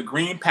lead us to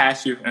green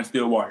pastures and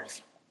still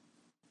waters.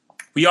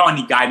 We all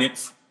need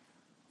guidance.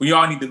 We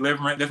all need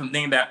deliverance. There's some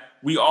things that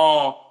we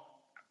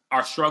all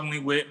are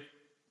struggling with.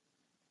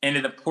 And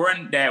it's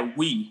important that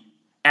we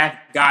ask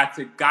God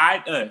to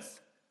guide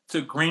us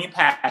to green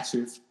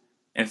pastures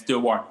and still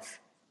waters.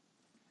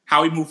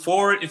 How we move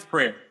forward is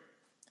prayer.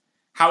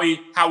 How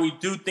we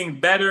do things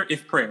better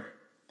is prayer.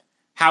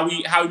 How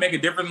we make a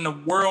difference in the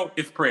world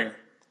is prayer.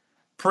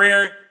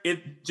 Prayer is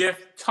just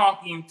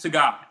talking to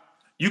God.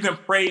 You can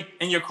pray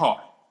in your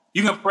car.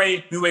 You can pray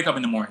when you wake up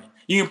in the morning.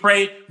 You can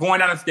pray going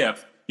down the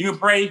steps. You can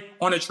pray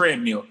on a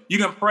treadmill. You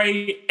can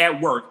pray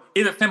at work.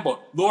 It's a simple,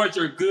 Lord,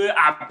 you're good.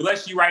 I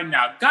bless you right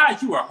now. God,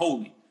 you are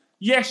holy.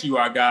 Yes, you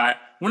are, God.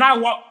 When I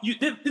walk,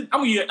 I'm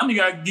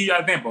gonna give you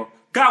an example.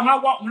 God,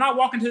 when I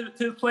walk into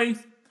this place,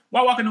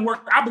 when I walk into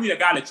work, I believe that,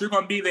 God, that you're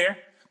gonna be there,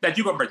 that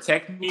you're gonna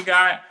protect me,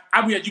 God. I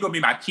believe that you're gonna be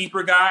my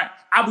keeper, God.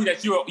 I believe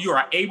that you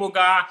are able,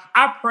 God.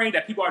 I pray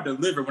that people are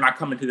delivered when I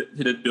come into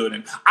this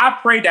building. I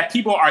pray that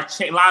people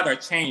lives are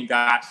changed,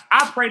 God.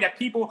 I pray that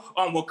people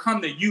will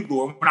come to you,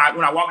 Lord, when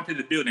I walk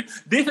into the building.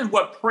 This is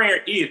what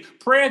prayer is.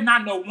 Prayer is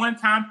not no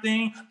one-time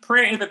thing.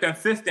 Prayer is a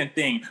consistent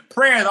thing.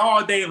 Prayer is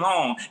all day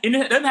long. And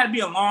it doesn't have to be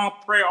a long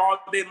prayer all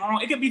day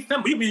long. It can be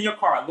simple. You can be in your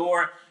car,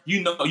 Lord.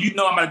 You know I'm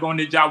gonna go on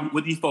this job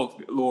with these folks,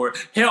 Lord.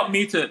 Help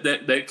me to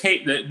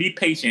be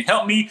patient.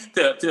 Help me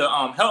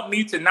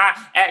to not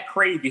act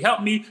crazy.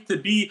 Help me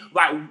to be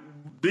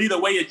the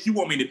way that you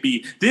want me to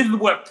be. This is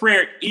what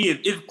prayer is.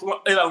 It's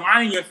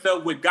aligning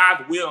yourself with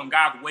God's will and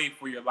God's way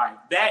for your life.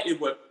 That is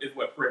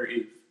what prayer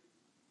is.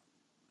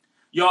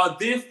 Y'all,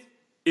 this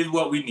is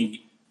what we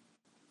need.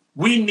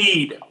 We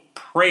need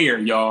prayer,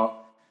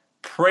 y'all.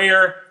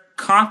 Prayer,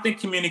 constant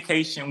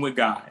communication with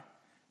God.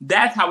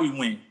 That's how we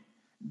win.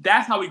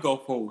 That's how we go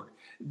forward.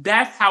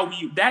 That's how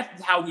we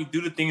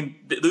do the thing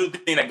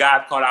that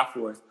God called out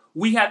for us.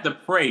 We have to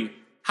pray.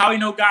 How we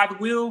know God's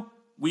will?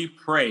 We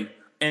pray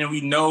and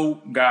we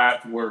know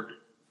God's word.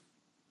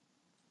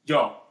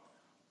 Y'all,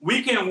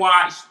 we can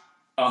watch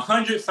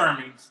 100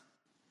 sermons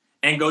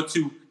and go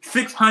to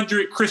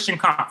 600 Christian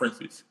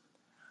conferences,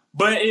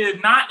 but it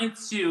is not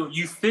until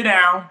you sit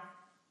down,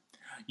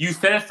 you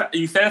set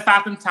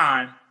aside some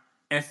time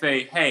and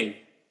say,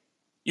 "Hey,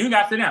 you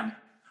got to sit down."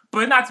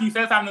 But it's not until you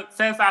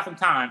set aside some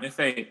time and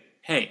say,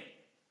 "Hey,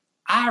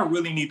 I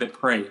really need to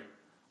pray.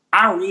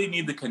 I really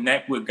need to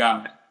connect with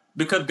God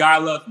because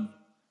God loves me.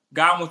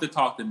 God wants to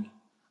talk to me.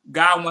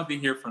 God wants to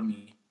hear from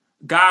me.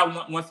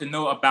 God wants to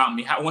know about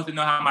me. Wants to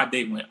know how my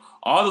day went.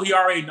 Although he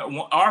already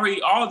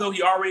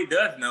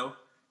does know,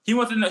 he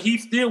wants to know. He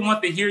still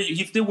wants to hear you.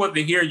 He still wants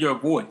to hear your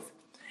voice.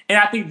 And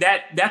I think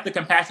that's the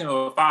compassion of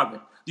a father.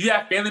 Do you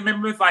have family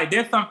members? Like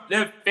the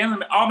family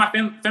members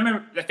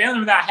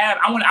that I have,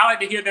 I like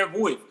to hear their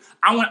voice.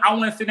 I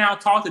want to sit down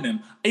and talk to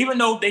them, even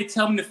though they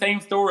tell me the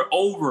same story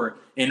over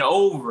and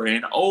over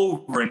and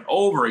over and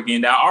over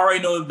again. That I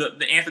already know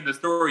the answer to the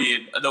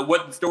story,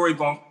 what's going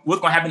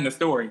to happen in the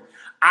story.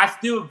 I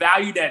still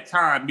value that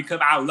time because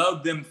I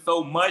love them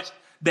so much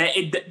that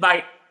you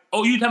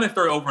tell me the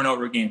story over and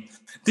over again.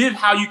 This is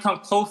how you come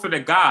closer to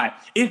God.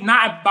 It's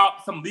not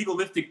about some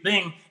legalistic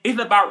thing.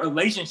 It's about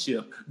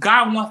relationship.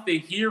 God wants to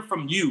hear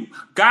from you.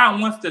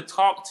 God wants to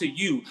talk to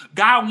you.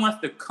 God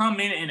wants to come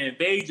in and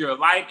invade your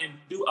life and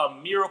do a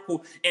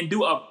miracle and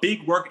do a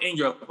big work in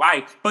your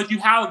life. But you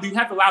have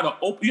to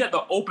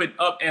open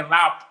up and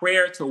allow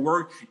prayer to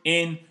work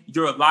in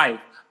your life.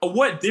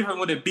 what different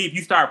would it be if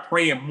you start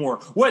praying more?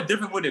 What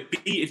different would it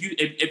be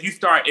if you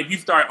start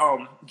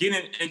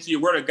getting into your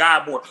word of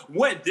God more?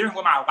 What different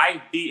would my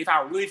life be if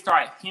I really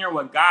start hearing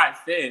what God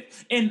says?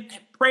 And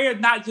prayer is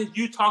not just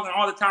you talking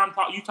all the time,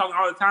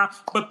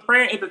 but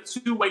prayer is a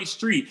two-way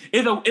street.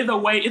 It's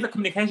a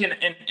communication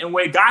in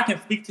way God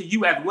can speak to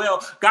you as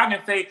well. God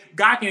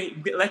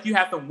can let you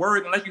have some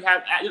words and let you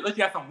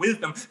have some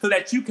wisdom so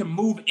that you can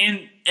move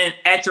in and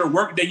at your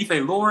work day. You say,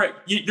 Lord,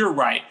 you're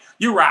right.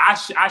 You're right.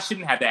 I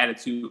shouldn't have the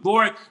attitude.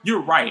 Lord, you're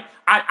right.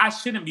 I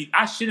shouldn't be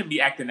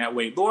acting that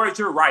way. Lord,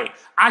 you're right.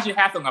 I should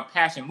have some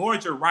compassion.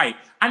 Lord, you're right.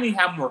 I need to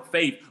have more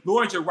faith.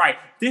 Lord, you're right.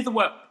 This is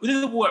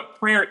what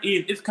prayer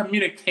is. It's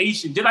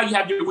communication. Just like you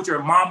have with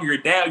your mom or your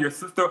dad or your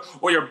sister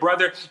or your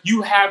brother,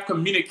 you have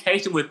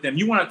communication with them.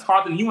 You want to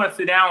talk to them. You want to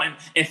sit down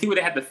and see what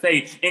they have to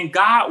say. And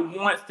God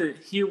wants to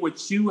hear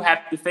what you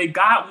have to say.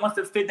 God wants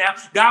to sit down.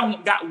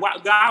 God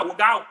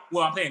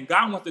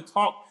wants to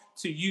talk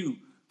to you.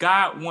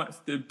 God wants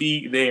to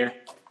be there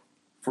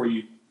for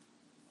you.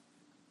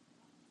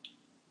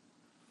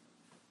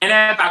 And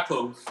as I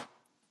close,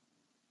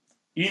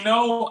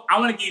 I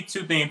want to give you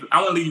two things.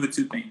 I want to leave you with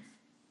two things.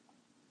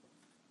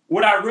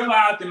 What I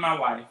realized in my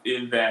life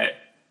is that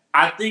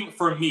I think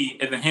for me,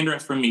 as a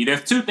hindrance for me,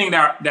 there's two things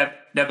that's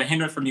a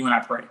hindrance for me when I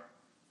pray.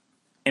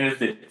 And it's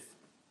this.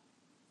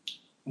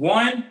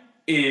 One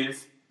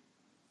is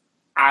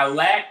I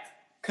lack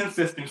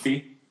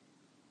consistency.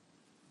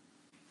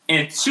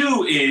 And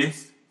two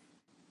is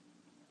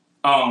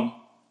one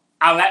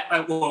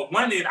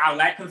is I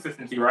lack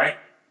consistency, right?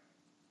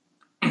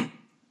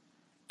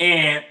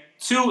 And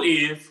two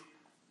is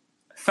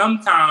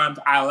sometimes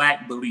I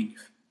lack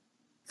belief.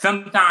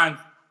 Sometimes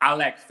I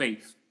lack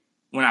faith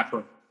when I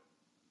pray.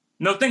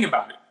 No, think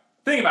about it.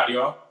 Think about it,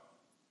 y'all.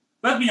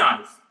 Let's be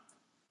honest.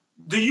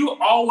 Do you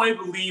always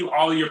believe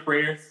all of your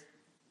prayers?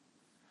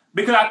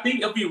 Because I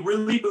think if we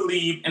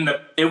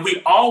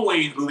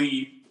always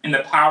believe in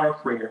the power of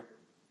prayer,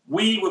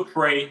 we would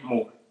pray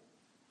more.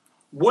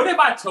 What if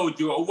I told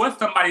you, or what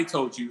somebody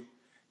told you,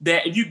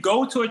 that if you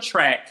go to a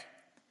track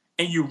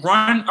and you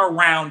run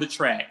around the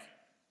track,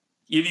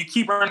 if you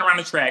keep running around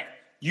the track,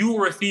 you will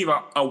receive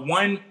a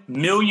 $1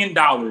 million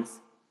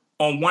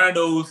on one of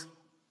those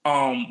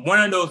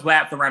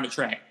laps around the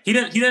track. He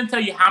doesn't tell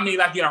you how many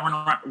laps you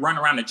gotta run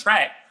around the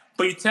track,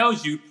 but he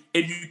tells you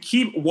if you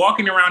keep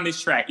walking around this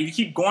track, if you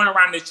keep going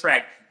around this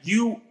track,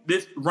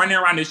 running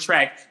around this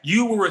track,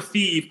 you will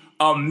receive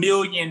 $1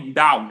 million,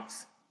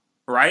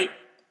 right?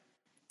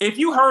 If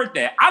you heard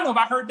that, I don't know if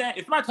I heard that.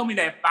 If somebody told me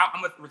that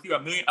I'm gonna receive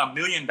 $1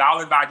 million if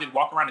I just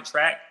walk around the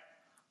track,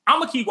 I'm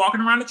gonna keep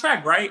walking around the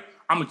track, right?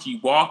 I'm gonna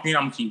keep walking.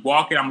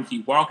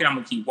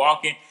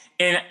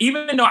 And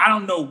even though I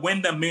don't know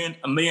when $1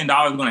 million is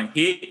gonna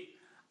hit,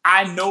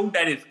 I know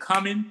that it's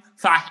coming.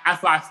 So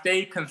I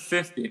stay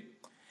consistent.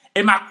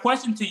 And my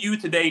question to you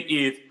today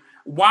is,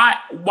 why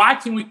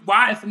are we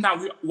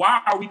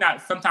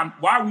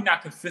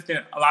not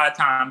consistent a lot of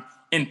times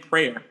in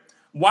prayer?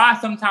 Why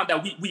sometimes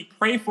that we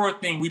pray for a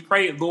thing, we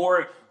pray,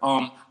 Lord,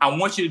 I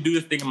want you to do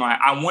this thing in my life.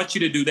 I want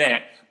you to do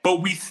that.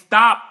 But we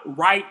stop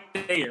right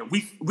there.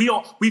 We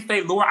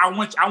say, Lord, I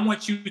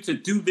want you to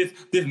do this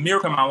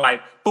miracle in my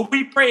life. But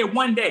we pray it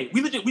one day.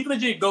 We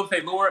legit go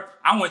say, Lord,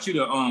 I want you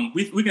to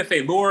we can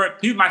say, Lord,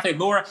 people might say,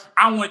 Lord,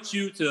 I want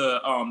you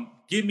to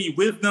give me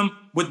wisdom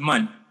with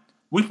money.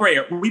 We pray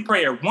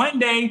it one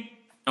day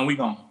and we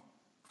gone.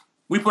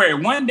 We pray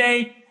it one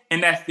day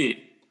and that's it.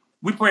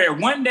 We pray it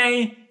one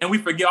day and we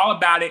forget all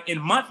about it. And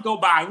months go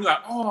by and we're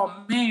like,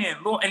 oh man,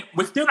 Lord, and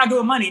we're still not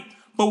giving money,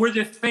 but we're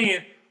just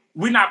saying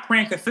we're not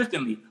praying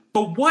consistently.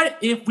 But what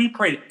if we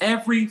prayed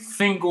every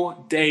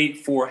single day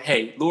for,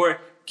 hey, Lord,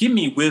 give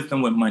me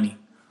wisdom with money.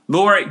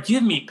 Lord,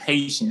 give me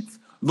patience.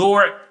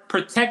 Lord,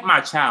 protect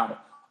my child.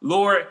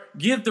 Lord,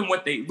 give them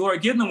what they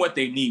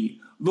need.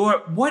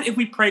 Lord, what if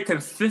we pray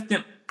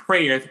consistent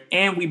prayers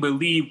and we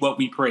believe what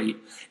we prayed?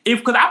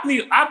 Because I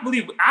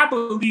believe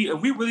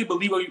if we really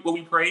believe what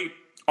we prayed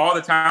all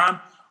the time,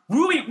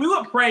 we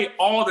would pray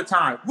all the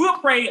time. We'll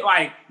pray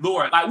like,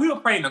 Lord, like we will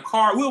pray in the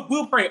car.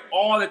 We'll pray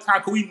all the time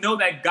because we know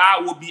that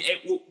God's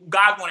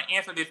going to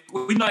answer this.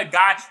 We know that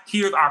God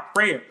hears our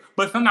prayer.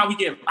 But sometimes I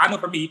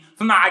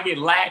get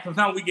lax.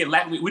 Sometimes we get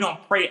lax. We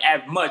don't pray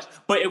as much.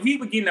 But if we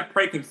begin to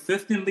pray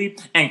consistently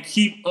and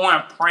keep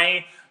on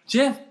praying,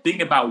 just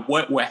think about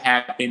what will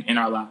happen in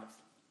our lives.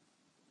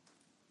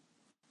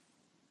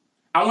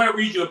 I want to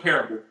read you a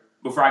parable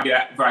before I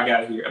get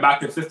out of here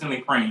about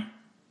consistently praying.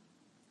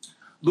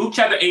 Luke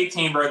chapter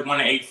 18, verse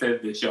 1-8 says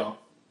this, y'all.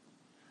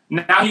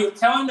 Now he was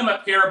telling them a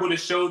parable to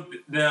show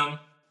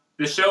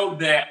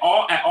that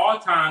at all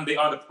times they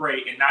ought to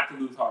pray and not to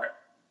lose heart,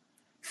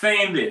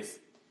 saying this: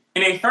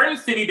 in a certain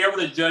city there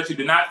was a judge who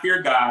did not fear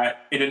God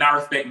and did not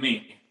respect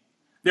men.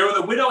 There was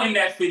a widow in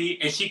that city,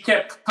 and she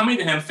kept coming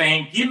to him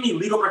saying, give me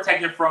legal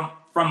protection from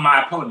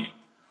my opponent.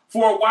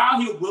 For a while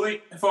he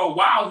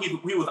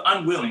was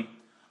unwilling.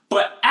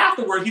 But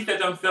afterwards he said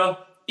to himself,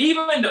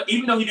 even though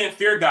he didn't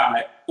fear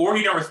God or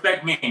he didn't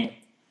respect man,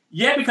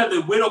 yet because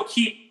this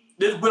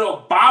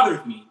widow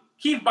bothers me,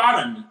 keeps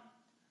bothering me,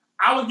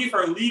 I will give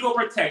her legal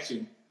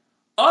protection.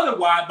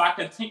 Otherwise, by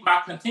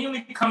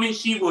continually coming,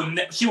 she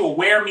will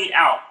wear me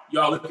out.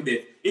 Y'all, look at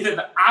this. It says,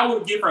 I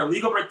will give her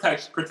legal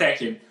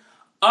protection.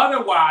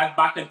 Otherwise,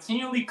 by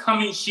continually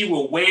coming, she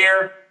will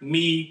wear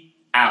me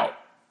out.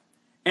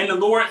 And the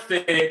Lord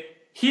said,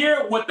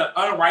 hear what the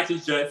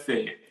unrighteous judge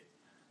said.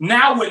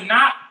 Will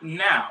not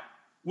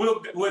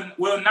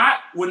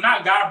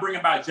God bring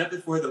about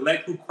justice for his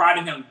elect who cry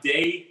to him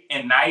day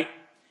and night?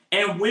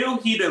 And will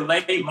he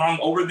delay long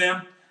over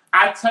them?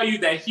 I tell you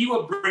that he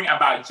will bring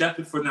about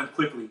justice for them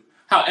quickly.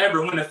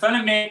 However, when the Son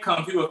of Man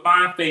comes, he will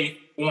find faith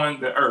on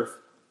the earth.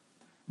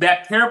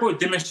 That parable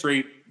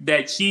demonstrates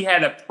that she had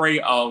to pray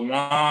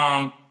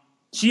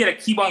she had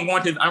to keep on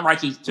going to the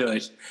unrighteous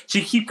judge.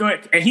 She keep going,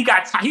 and he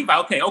got tired. He's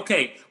like,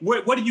 okay,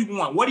 what do you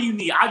want? What do you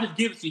need? I'll just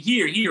give it to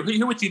you.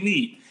 Here what you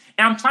need.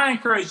 And I'm trying to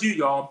encourage you,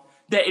 y'all,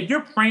 that if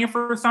you're praying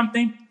for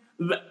something,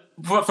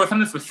 for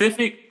something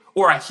specific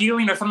or a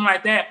healing or something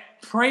like that,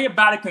 pray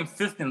about it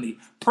consistently.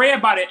 Pray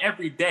about it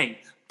every day.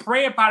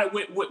 Pray about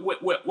it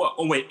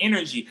with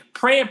energy.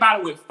 Pray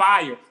about it with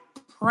fire.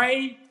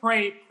 Pray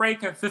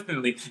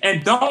consistently.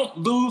 And don't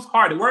lose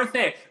heart. The word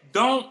said,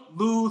 don't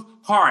lose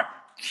heart.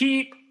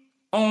 Keep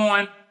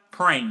on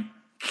praying.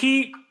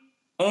 Keep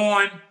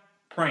on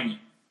praying.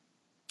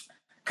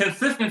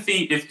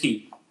 Consistency is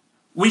key.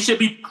 We should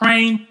be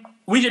praying.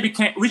 We should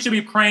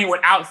be praying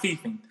without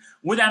ceasing.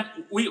 We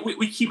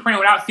keep praying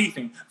without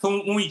ceasing.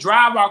 So when we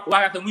drive our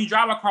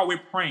car, we're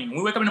praying. When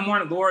we wake up in the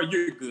morning, Lord,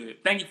 you're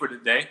good. Thank you for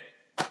this day.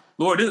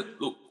 Lord,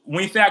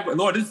 when you say,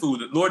 Lord, this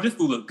food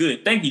looks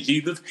good. Thank you,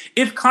 Jesus.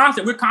 It's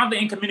constant. We're constantly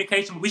in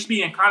communication. We should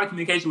be in constant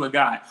communication with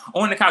God.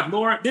 On the couch,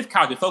 Lord, this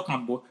couch is so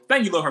comfortable.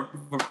 Thank you, Lord,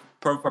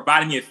 for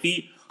providing me a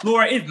seat.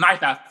 Lord, it's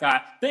nice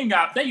outside. Thank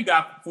you,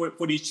 God,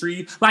 for these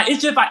trees. Like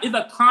it's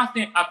a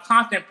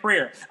constant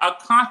prayer, a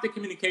constant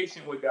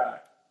communication with God.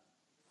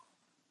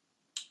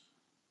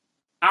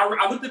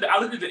 I looked at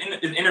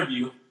the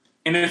interview,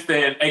 and it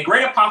said a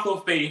great apostle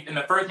of faith in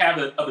the first half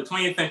of the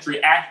 20th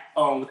century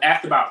was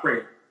asked about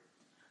prayer.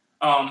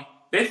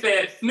 They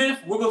said, Smith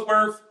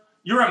Wigglesworth,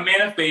 you're a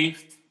man of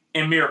faith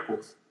and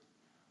miracles.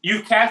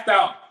 You've cast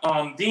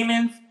out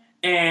demons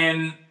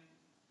and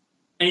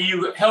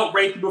you help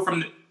raise people from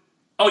the.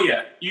 Oh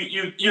yeah,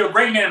 you're a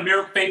great man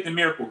of faith and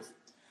miracles.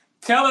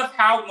 Tell us,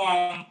 how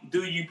long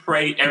do you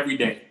pray every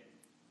day?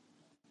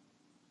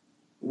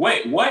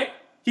 Wait, what?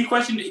 He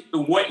questioned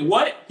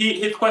what?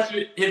 His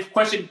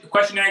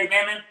questionnaire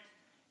examined.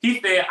 He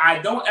said, I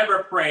don't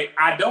ever pray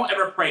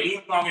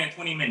any longer than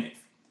 20 minutes.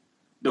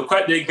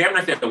 The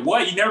examiner said,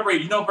 what? You don't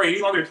pray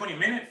any longer than 20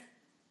 minutes?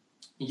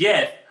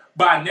 Yes,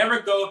 but I never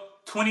go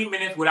 20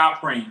 minutes without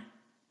praying.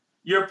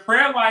 Your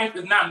prayer life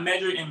is not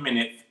measured in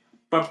minutes,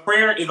 but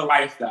prayer is a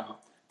lifestyle.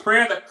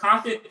 Prayer is a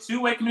constant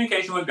two-way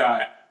communication with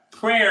God.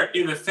 Prayer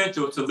is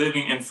essential to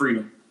living in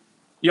freedom.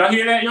 Y'all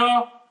hear that,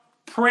 y'all?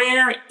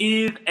 Prayer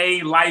is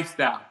a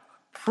lifestyle.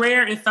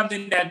 Prayer is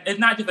something that is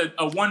not just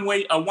a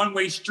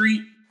one-way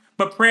street,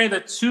 but prayer is a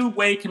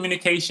two-way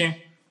communication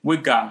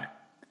with God.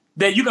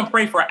 That you can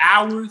pray for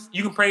hours,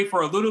 you can pray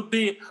for a little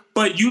bit,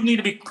 but you need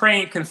to be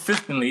praying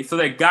consistently so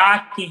that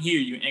God can hear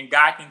you and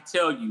God can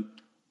tell you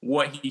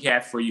what he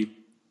has for you.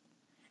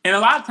 And a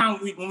lot of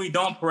times when we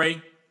don't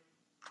pray,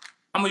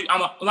 or when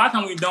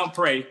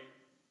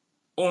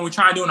we're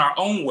trying to do it in our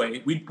own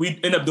way, we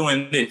end up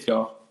doing this,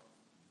 y'all.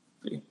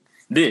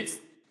 This.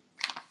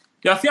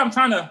 Y'all see, I'm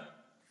trying to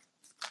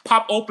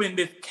pop open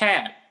this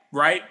cap,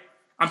 right?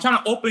 I'm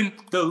trying to open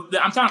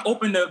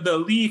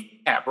the leaf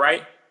cap,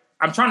 right?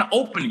 I'm trying to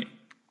open it,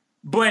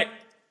 but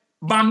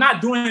I'm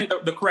not doing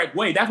it the correct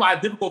way. That's why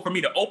it's difficult for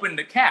me to open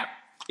the cap.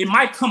 It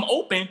might come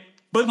open,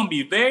 but it's gonna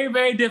be very,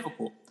 very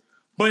difficult.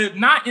 But it's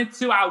not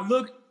until I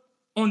look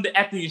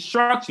at the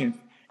instructions,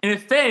 and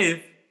it says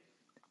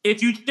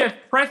if you just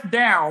press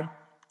down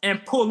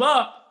and pull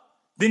up,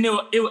 then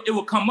it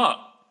will come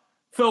up.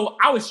 So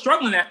I was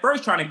struggling at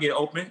first trying to get it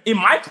open. It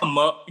might come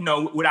up,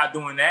 without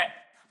doing that.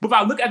 But if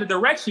I look at the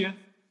direction,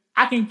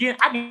 I can get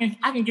it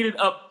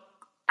up.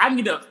 I can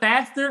get it up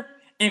faster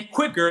and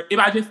quicker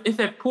if it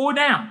says pull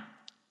down.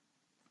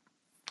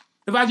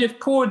 If I just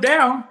pull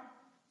down,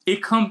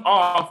 it comes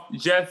off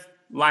just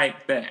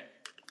like that.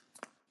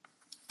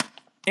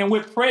 And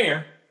with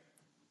prayer,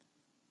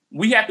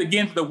 we have to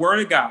get into the Word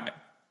of God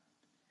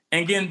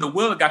and get into the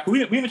will of God.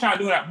 We've been trying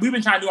to do that. We've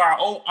been trying to do our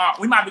own.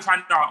 We might be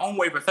trying to do our own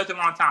way for such a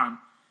long time,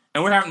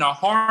 and we're having a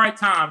hard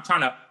time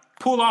trying to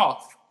pull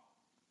off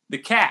the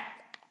cap.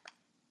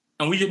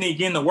 And we just need to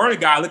get in the Word of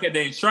God, look at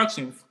the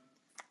instructions,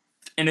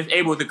 and it's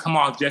able to come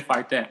off just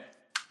like that.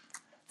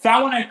 So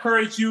I want to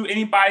encourage you,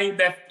 anybody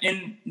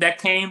that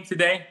came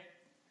today,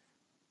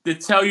 to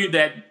tell you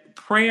that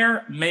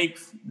prayer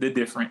makes the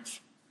difference.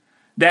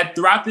 That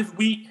throughout this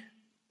week,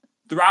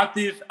 throughout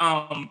this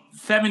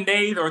 7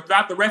 days, or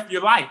throughout the rest of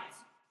your life,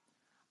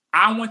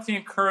 I want to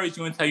encourage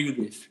you and tell you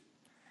this: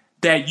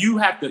 that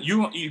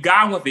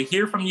God wants to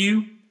hear from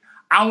you.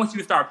 I want you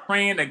to start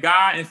praying to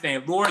God and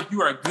saying, Lord,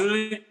 you are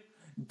good.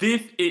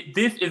 This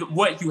is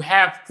what you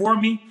have for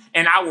me,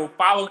 and I will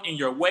follow in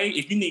your way.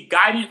 If you need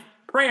guidance,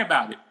 pray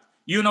about it.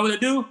 You know what to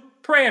do?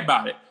 Pray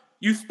about it.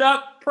 You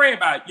stuck? Pray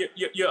about it.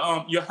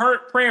 You're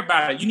hurt? Pray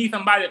about it. You need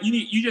somebody.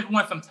 You just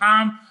want some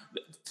time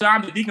to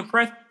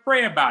decompress?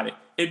 Pray about it.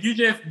 If you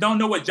just don't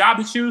know what job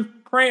to choose,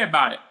 pray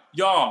about it.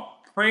 Y'all,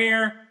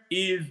 prayer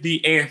is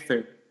the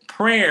answer.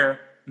 Prayer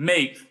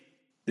makes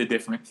the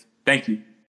difference. Thank you.